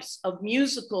types of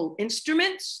musical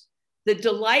instruments, the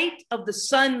delight of the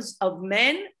sons of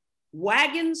men,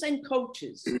 wagons and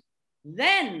coaches.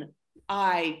 Then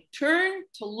I turned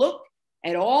to look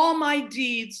at all my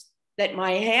deeds that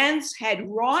my hands had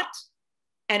wrought,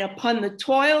 and upon the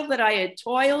toil that I had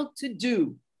toiled to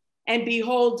do. And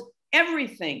behold,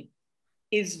 everything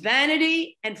is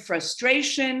vanity and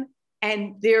frustration,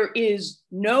 and there is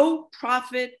no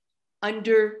profit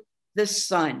under the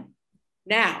sun.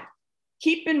 Now,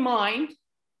 keep in mind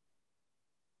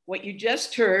what you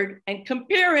just heard and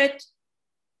compare it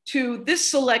to this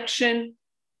selection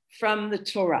from the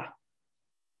Torah.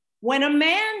 When a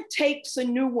man takes a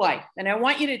new wife, and I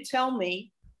want you to tell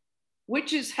me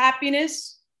which is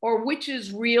happiness or which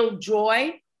is real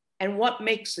joy and what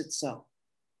makes it so,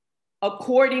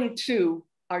 according to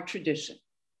our tradition.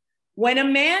 When a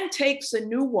man takes a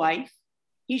new wife,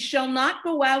 he shall not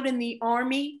go out in the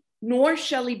army, nor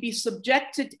shall he be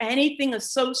subjected to anything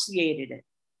associated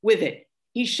with it.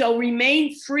 He shall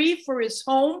remain free for his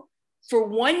home for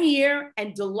 1 year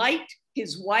and delight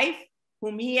his wife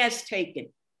whom he has taken.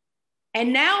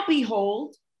 And now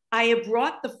behold, I have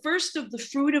brought the first of the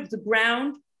fruit of the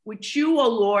ground, which you, O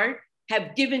Lord,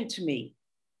 have given to me.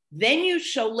 Then you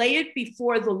shall lay it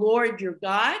before the Lord your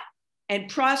God and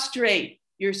prostrate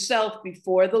yourself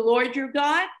before the Lord your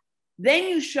God. Then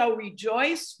you shall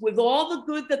rejoice with all the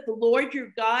good that the Lord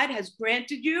your God has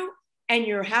granted you and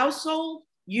your household,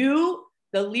 you,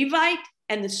 the Levite,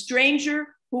 and the stranger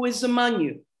who is among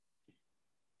you.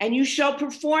 And you shall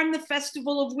perform the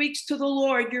festival of weeks to the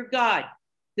Lord your God,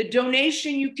 the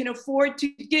donation you can afford to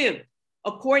give,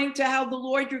 according to how the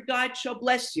Lord your God shall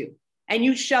bless you. And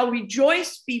you shall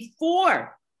rejoice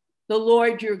before the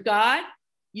Lord your God,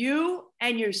 you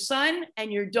and your son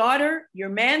and your daughter, your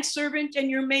manservant and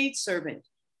your maidservant,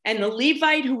 and the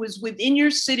Levite who is within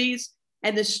your cities,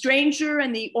 and the stranger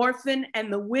and the orphan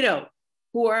and the widow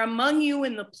who are among you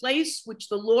in the place which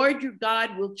the Lord your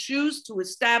God will choose to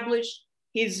establish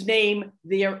his name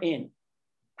therein.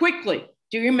 Quickly,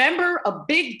 do you remember a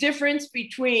big difference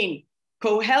between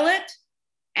Kohelet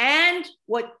and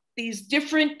what these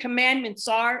different commandments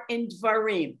are in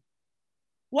Dvarim?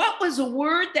 What was a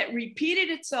word that repeated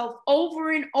itself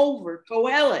over and over?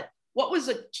 Kohelet. What was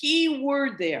a key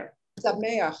word there?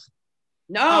 Sameach.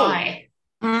 No.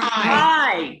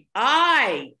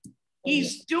 I.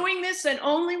 He's doing this and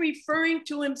only referring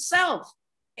to himself.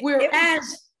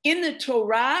 Whereas in the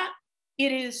Torah,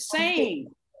 it is saying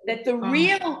that the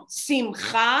real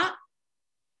simcha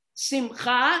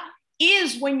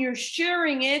is when you're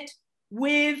sharing it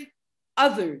with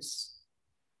others.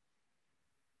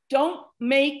 Don't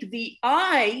make the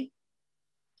I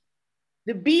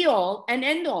the be all and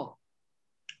end all.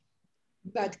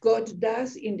 But God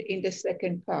does in the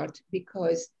second part,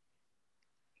 because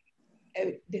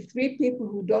the 3 people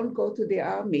who don't go to the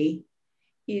army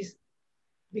is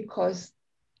because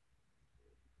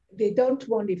they don't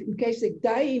want, if in case they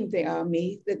die in the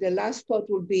army, that the last thought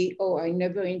will be, oh, I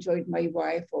never enjoyed my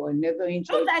wife, or I never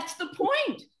enjoyed. No, that's the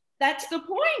point. That's the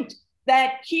point.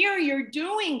 That here you're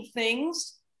doing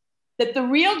things that the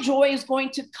real joy is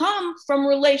going to come from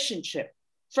relationship,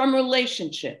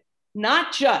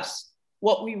 not just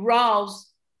what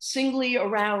revolves singly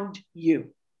around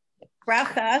you.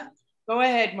 Bracha. Go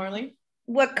ahead, Marlene.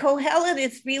 What Kohelet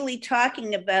is really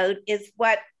talking about is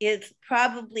what is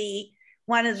probably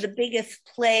one of the biggest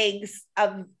plagues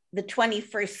of the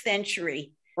 21st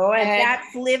century. Go ahead. And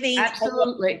that's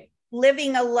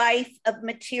living a life of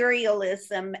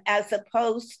materialism as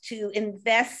opposed to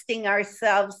investing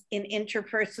ourselves in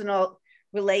interpersonal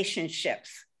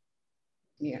relationships.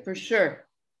 Yeah, for sure.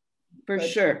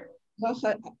 Sure.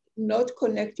 Not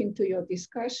connecting to your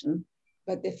discussion,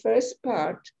 but the first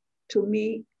part to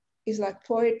me is like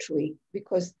poetry,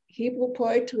 because Hebrew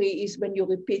poetry is when you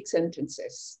repeat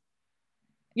sentences.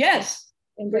 Yes,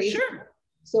 and for sure.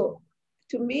 So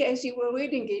to me, as you were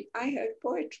reading it, I heard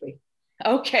poetry.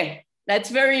 Okay, that's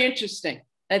very interesting.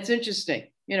 That's interesting.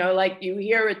 You know, like you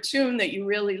hear a tune that you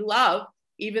really love,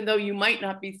 even though you might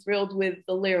not be thrilled with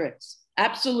the lyrics.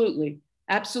 Absolutely,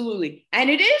 absolutely. And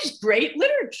it is great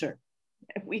literature.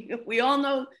 We all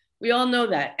know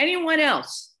that. Anyone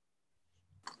else?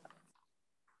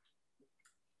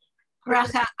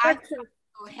 Bracha, I took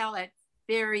Kohelet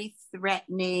very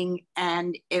threatening,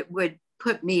 and it would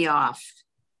put me off.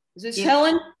 Is this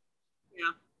Helen?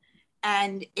 Yeah.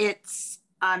 And it's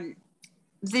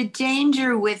the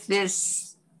danger with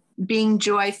this being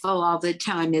joyful all the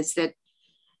time is that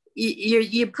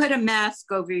you put a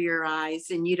mask over your eyes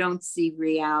and you don't see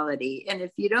reality. And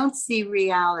if you don't see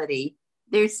reality,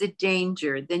 there's a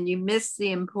danger. Then you miss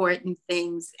the important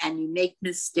things and you make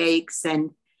mistakes.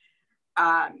 And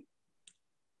I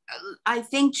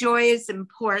think joy is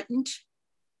important.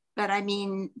 But I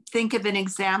mean, think of an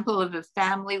example of a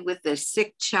family with a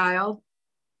sick child.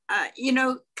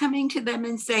 Coming to them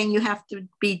and saying you have to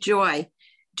be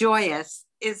joyous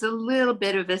is a little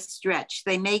bit of a stretch.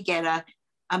 They may get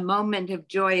a moment of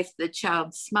joy if the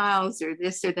child smiles or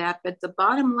this or that, but the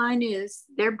bottom line is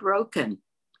they're broken.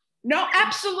 No,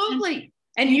 absolutely.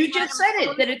 And you just said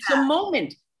it, that it's a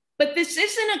moment. But this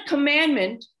isn't a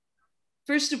commandment,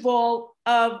 first of all,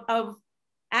 of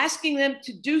asking them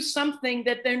to do something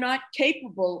that they're not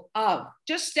capable of.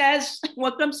 Just as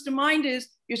what comes to mind is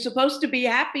you're supposed to be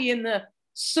happy in the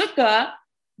sukkah,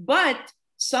 but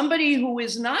somebody who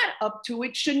is not up to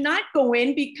it should not go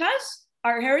in, because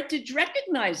our heritage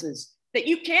recognizes that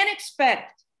you can't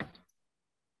expect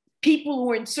people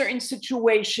who are in certain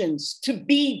situations to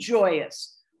be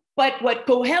joyous. But what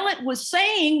Kohelet was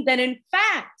saying, that in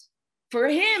fact, for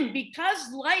him,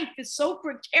 because life is so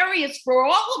precarious for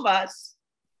all of us,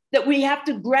 that we have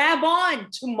to grab on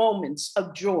to moments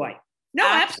of joy. No,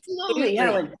 absolutely,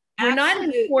 Helen. We're not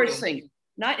enforcing.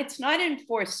 It's not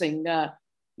enforcing.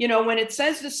 When it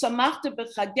says the samachta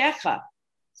b'chagecha,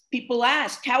 people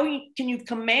ask, how can you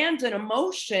command an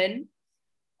emotion?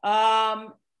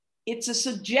 It's a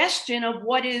suggestion of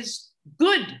what is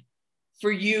good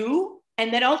for you,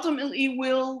 and that ultimately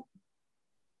will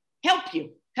help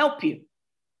you.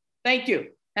 Thank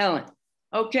you, Helen.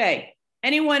 Okay,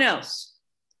 anyone else?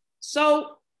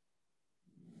 So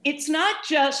it's not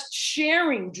just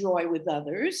sharing joy with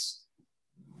others,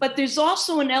 but there's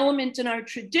also an element in our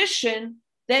tradition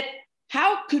that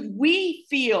how could we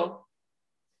feel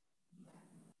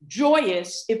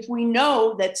joyous if we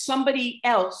know that somebody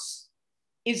else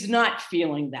is not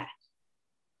feeling that?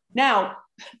 Now,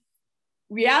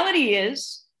 reality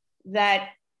is that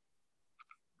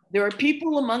there are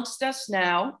people amongst us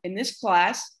now in this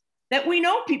class that we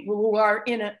know people who are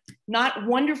in a not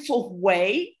wonderful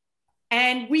way,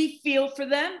 and we feel for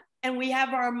them, and we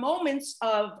have our moments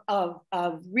of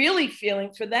really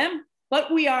feeling for them,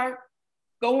 but we are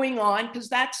going on because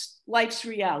that's life's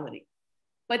reality.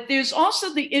 But there's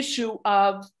also the issue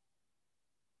of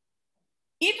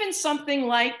even something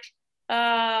like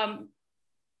the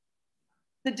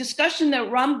discussion that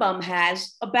Rambam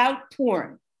has about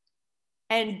porn.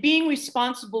 and being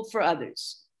responsible for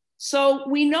others. So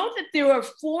we know that there are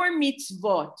 4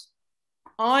 mitzvot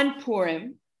on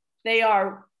Purim. They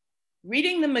are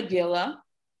reading the Megillah,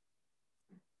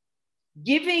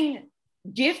 giving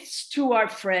gifts to our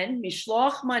friend,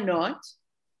 mishloach manot,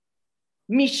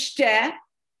 mishteh,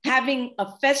 having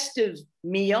a festive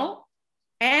meal,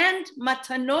 and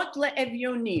matanot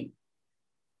le'evyonim,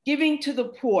 giving to the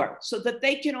poor so that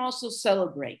they can also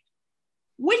celebrate.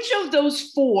 Which of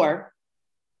those 4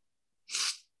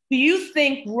 do you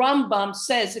think Rambam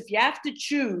says, if you have to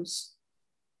choose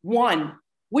one,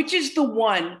 which is the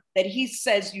one that he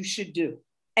says you should do?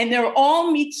 And they're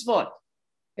all mitzvot.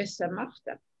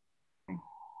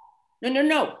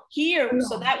 No. Here,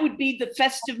 so that would be the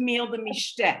festive meal, the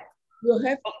mishteh.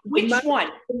 Which one?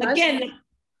 Again,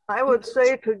 I would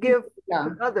say to give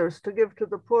to others, to give to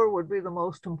the poor would be the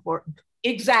most important.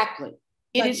 Exactly.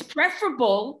 It is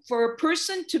preferable for a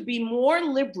person to be more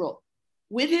liberal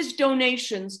with his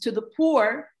donations to the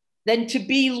poor than to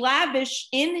be lavish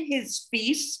in his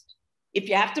feast, if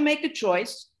you have to make a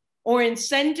choice, or in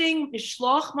sending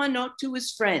mishloach manot to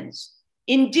his friends.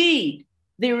 Indeed,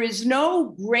 there is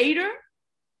no greater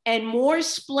and more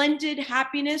splendid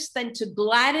happiness than to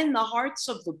gladden the hearts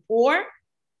of the poor,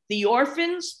 the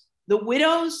orphans, the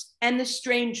widows, and the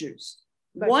strangers.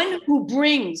 One who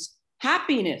brings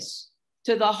happiness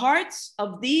to the hearts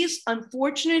of these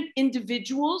unfortunate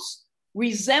individuals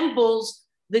resembles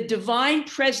the divine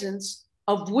presence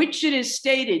of which it is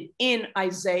stated in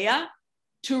Isaiah,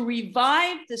 to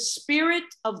revive the spirit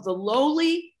of the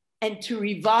lowly and to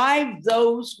revive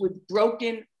those with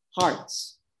broken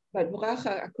hearts. But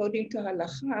Bracha, according to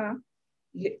Halacha,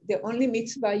 the only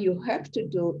mitzvah you have to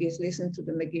do is listen to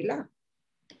the Megillah.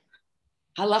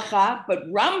 Halacha, but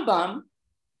Rambam,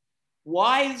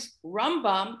 wise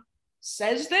Rambam,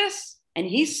 says this, and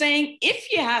he's saying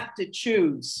if you have to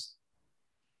choose,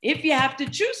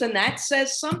 and that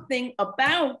says something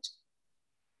about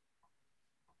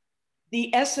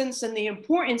the essence and the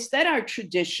importance that our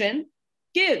tradition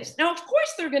gives. Now, of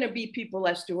course, there are going to be people,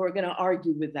 Esther, who are going to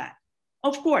argue with that.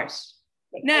 Of course.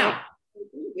 Now,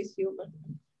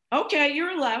 okay,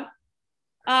 you're allowed.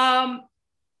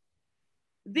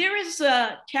 There is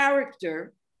a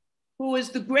character who is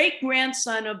the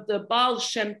great-grandson of the Baal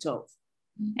Shem Tov,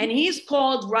 and he's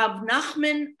called Rav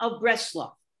Nachman of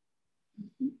Breslov,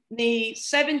 the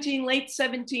late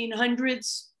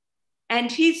 1700s,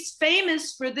 and he's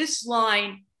famous for this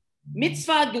line,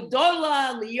 mitzvah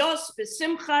gedola lios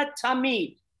besimcha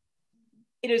tamid.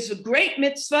 It is a great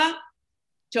mitzvah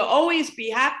to always be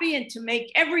happy and to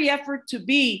make every effort to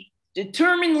be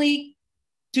determinedly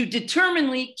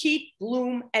keep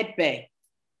gloom at bay.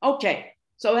 Okay,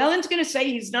 so Helen's going to say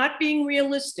he's not being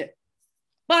realistic,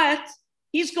 but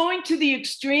he's going to the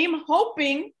extreme,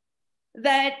 hoping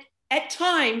that at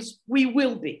times we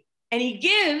will be. And he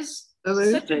gives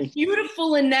such a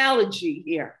beautiful analogy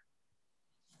here.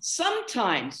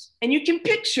 Sometimes, and you can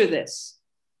picture this,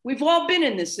 we've all been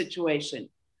in this situation.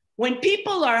 When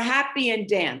people are happy and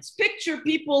dance, picture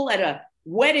people at a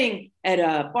wedding, at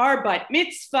a bar bat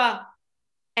mitzvah,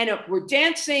 and we're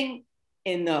dancing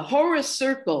in the Horus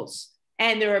circles,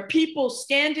 and there are people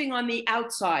standing on the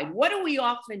outside. What do we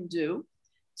often do?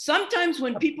 Sometimes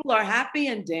when people are happy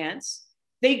and dance,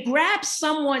 they grab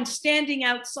someone standing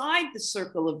outside the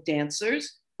circle of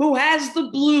dancers who has the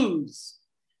blues.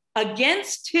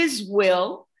 Against his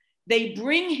will, they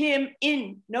bring him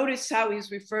in. Notice how he's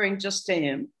referring just to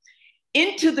him.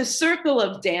 Into the circle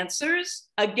of dancers,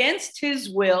 against his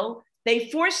will, they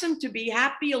force him to be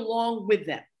happy along with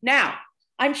them. Now,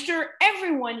 I'm sure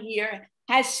everyone here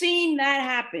has seen that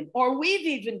happen, or we've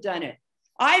even done it.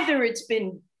 Either it's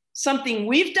been something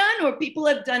we've done or people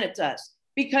have done it to us,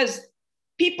 because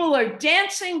people are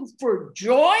dancing for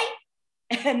joy,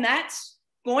 and that's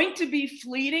going to be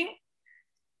fleeting.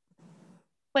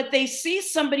 But they see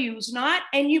somebody who's not,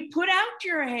 and you put out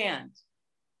your hand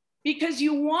because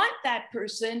you want that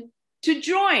person to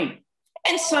join.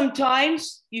 And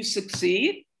sometimes you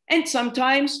succeed, and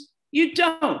sometimes you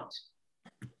don't.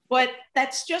 But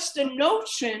that's just a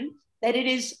notion that it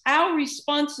is our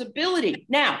responsibility.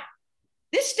 Now,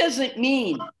 this doesn't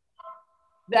mean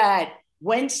that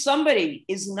when somebody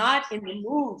is not in the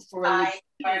mood for a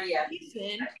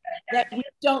reason, that we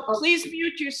don't, please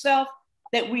mute yourself,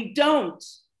 that we don't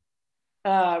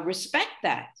respect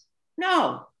that.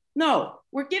 No,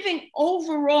 we're giving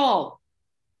overall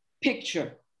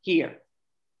picture here.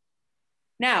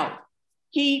 Now,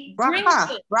 he brings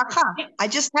Bracha, I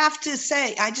just have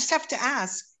to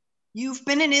ask, you've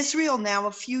been in Israel now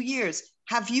a few years.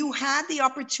 Have you had the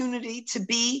opportunity to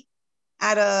be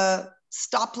at a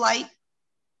stoplight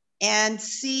and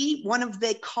see one of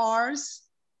the cars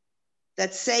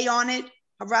that say on it,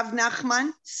 Rav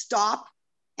Nachman, stop,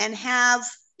 and have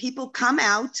people come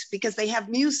out because they have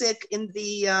music in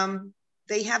the,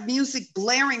 they have music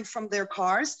blaring from their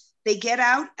cars. They get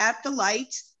out at the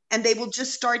light and they will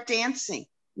just start dancing.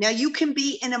 Now you can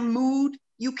be in a mood,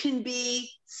 you can be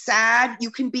sad,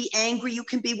 you can be angry, you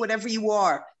can be whatever you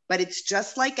are, but it's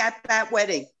just like at that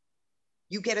wedding.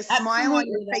 You get a smile on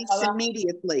your face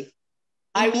immediately.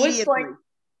 I was going,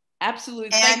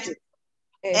 absolutely. Thank you.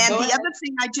 And the other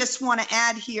thing I just want to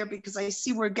add here, because I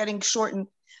see we're getting shortened,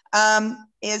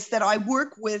 is that I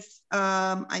work with,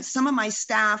 some of my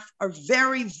staff are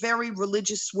very, very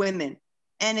religious women.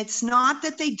 And it's not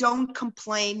that they don't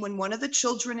complain when one of the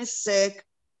children is sick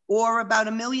or about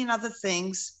a million other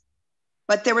things,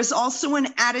 but there is also an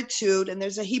attitude, and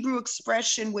there's a Hebrew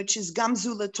expression, which is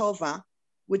gamzu latova,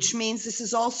 which means this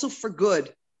is also for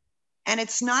good. And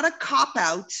it's not a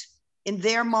cop-out in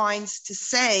their minds to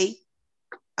say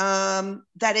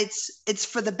that it's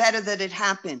for the better that it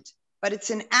happened, but it's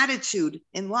an attitude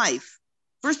in life.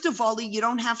 First of all, you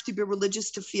don't have to be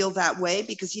religious to feel that way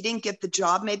because you didn't get the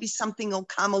job. Maybe something will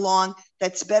come along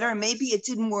that's better. Maybe it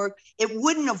didn't work. It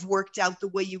wouldn't have worked out the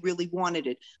way you really wanted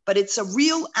it, but it's a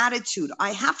real attitude.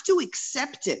 I have to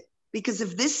accept it because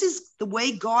if this is the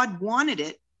way God wanted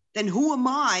it, then who am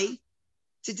I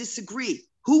to disagree?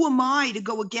 Who am I to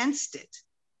go against it?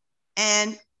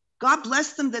 And God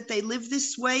bless them that they live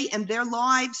this way and their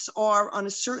lives are on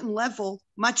a certain level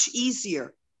much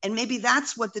easier. And maybe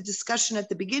that's what the discussion at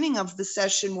the beginning of the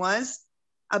session was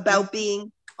about,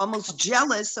 being almost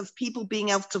jealous of people being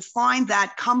able to find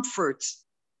that comfort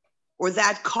or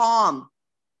that calm.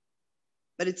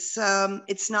 But it's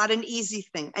not an easy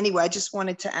thing. Anyway, I just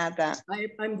wanted to add that.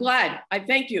 I'm glad. I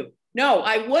thank you. No,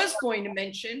 I was going to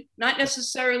mention, not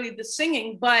necessarily the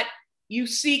singing, but you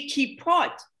see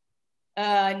kippot,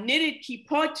 knitted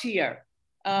kippot here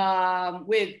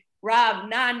with Rav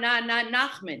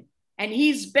Nachman. And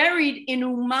he's buried in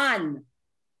Uman,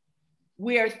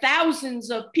 where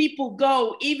thousands of people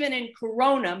go, even in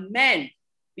Corona, men,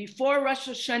 before Rosh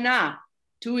Hashanah,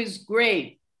 to his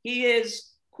grave. He is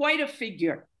quite a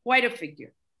figure, quite a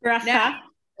figure. Bracha, now,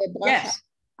 yes.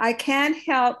 I can't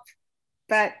help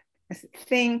but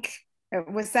think it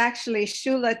was actually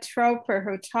Shula Troper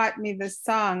who taught me the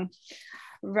song.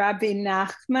 Rabbi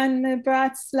Nachman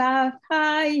Bratzlav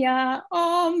Haya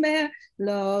Omer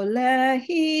Lo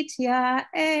Lehityaesh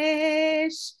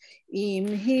Im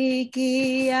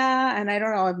Higia, and I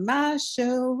don't know,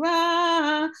 Mashu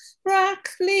Ra Rak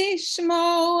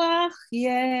Lishmoach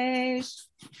Yesh.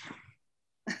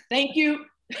 Thank you.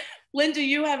 Linda,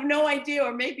 you have no idea,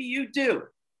 or maybe you do.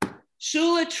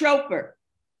 Shula Troper.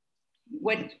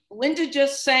 What Linda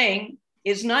just sang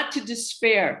is not to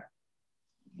despair.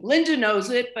 Linda knows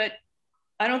it, but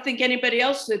I don't think anybody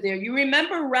else did there. You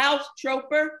remember Ralph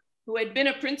Troper, who had been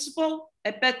a principal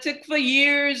at Beth Tikvah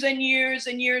years and years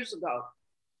and years ago?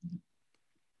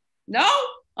 No?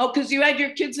 Oh, because you had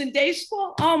your kids in day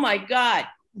school? Oh my God.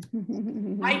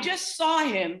 I just saw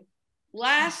him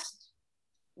last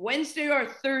Wednesday or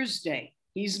Thursday.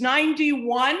 He's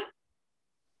 91.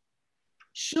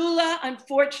 Shula,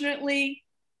 unfortunately,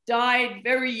 died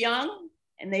very young,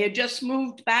 and they had just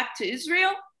moved back to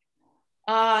Israel.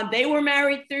 They were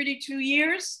married 32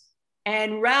 years,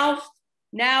 and Ralph,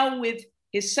 now with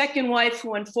his second wife,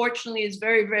 who unfortunately is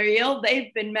very, very ill,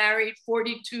 they've been married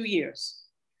 42 years.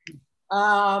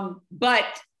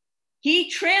 But he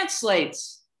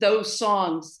translates those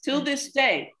songs till this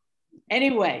day.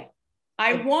 Anyway,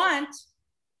 I want,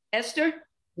 Esther?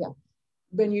 Yeah.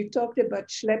 When you talked about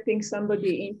schlepping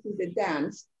somebody into the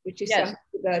dance, which is something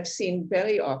that I've seen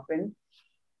very often,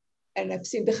 and I've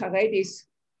seen the Haredis,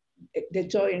 the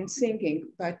joy in singing,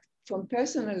 but from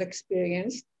personal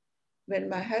experience, when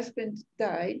my husband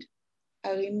died,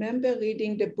 I remember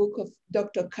reading the book of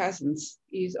Dr. Cousins,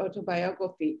 his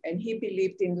autobiography, and he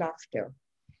believed in laughter.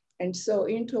 And so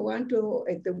in Toronto,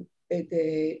 at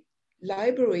the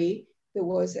library, there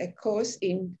was a course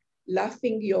in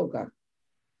laughing yoga.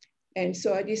 And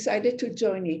so I decided to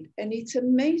join it. And it's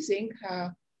amazing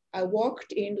how I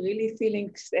walked in really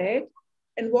feeling sad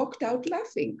and walked out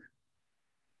laughing.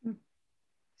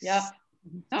 Yeah.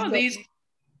 No, these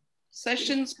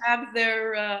sessions have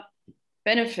their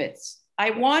benefits.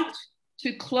 I want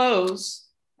to close.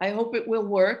 I hope it will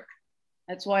work.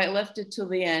 That's why I left it till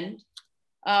the end.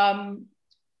 About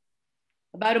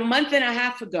a month and a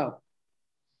half ago,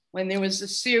 when there was a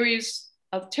series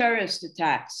of terrorist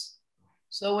attacks.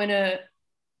 So in a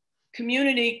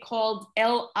community called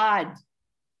El Ad,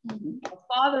 a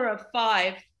father of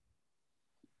 5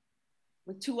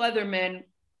 with 2 other men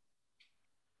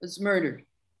was murdered.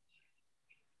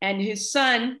 And his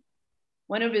son,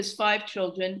 one of his 5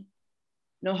 children,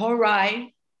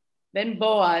 Nahorai ben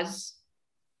Boaz,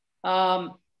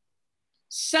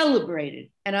 celebrated,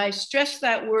 and I stress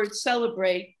that word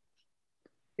celebrate,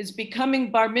 is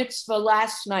becoming bar mitzvah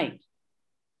last night.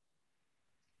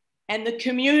 And the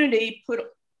community put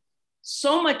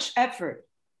so much effort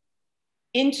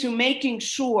into making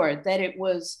sure that it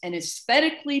was an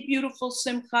aesthetically beautiful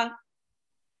simcha.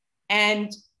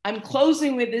 And I'm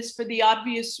closing with this for the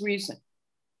obvious reason.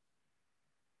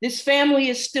 This family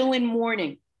is still in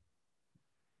mourning,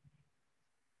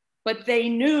 but they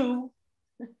knew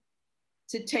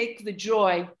to take the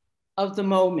joy of the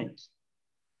moment.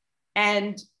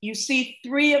 And you see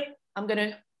 3 of,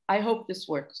 I hope this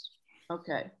works.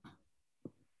 Okay.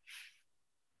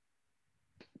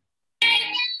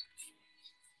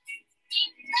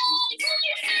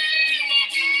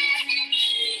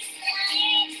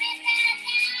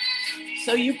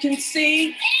 So you can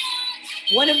see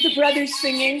one of the brothers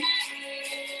singing,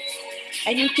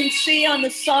 and you can see on the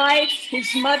side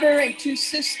his mother and 2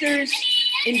 sisters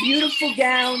in beautiful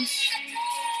gowns.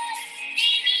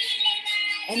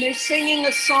 And they're singing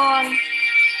a song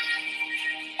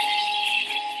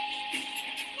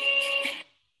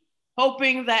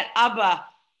hoping that Abba,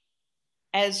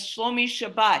 as Shlomi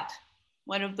Shabbat,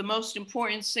 one of the most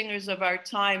important singers of our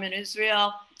time in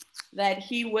Israel, that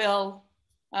he will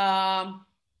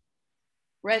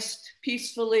rest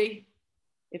peacefully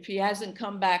if he hasn't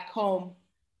come back home.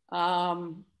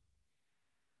 And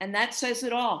that says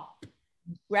it all.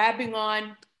 Grabbing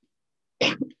on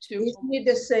to... Isn't it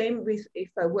the same with if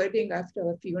a wedding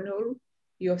after a funeral,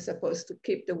 you're supposed to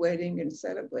keep the wedding and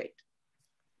celebrate?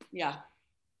 Yeah,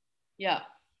 yeah.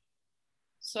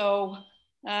 So,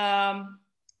 so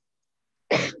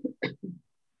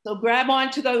grab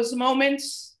onto those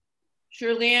moments.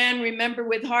 Shirley Ann, remember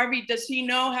with Harvey, does he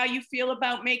know how you feel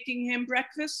about making him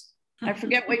breakfast? I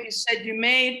forget what you said you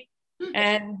made.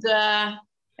 And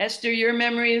Esther, your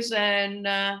memories, and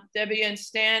Debbie and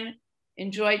Stan,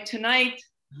 enjoy tonight.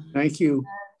 Thank you.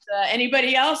 And,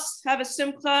 anybody else have a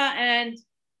simcha? And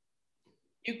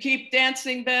you keep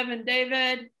dancing, Bev and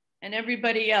David, and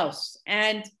everybody else.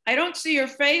 And I don't see your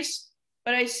face,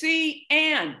 but I see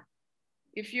Anne.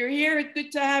 If you're here,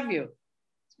 good to have you.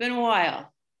 It's been a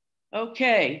while.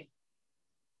 Okay.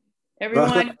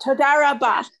 Everyone. Toda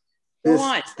rabah. Go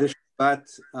on. This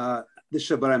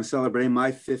Shabbat, I'm celebrating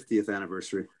my 50th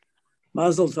anniversary.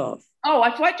 Mazel tov. Oh,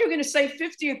 I thought you were going to say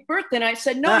 50th birthday. And I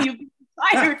said, no, you've been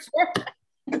retired for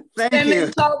Thank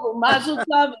you. Mazel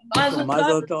tov, mazel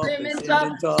Mazel tov, tov, simin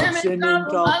tov,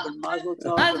 mazel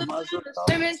tov, mazel tov.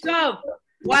 simin tov.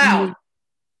 Wow.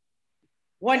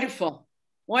 Wonderful.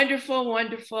 Wonderful,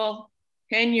 wonderful.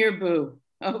 Ken Yerbu.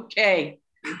 Okay.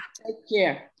 Take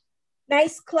care.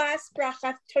 Nice class,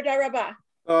 Bracha. Toda rabah.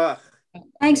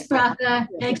 Thanks, Bracha.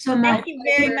 Thanks so much. Thank you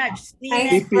very much.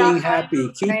 Keep being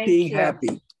happy. Keep being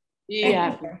happy. Be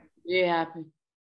happy. Be happy.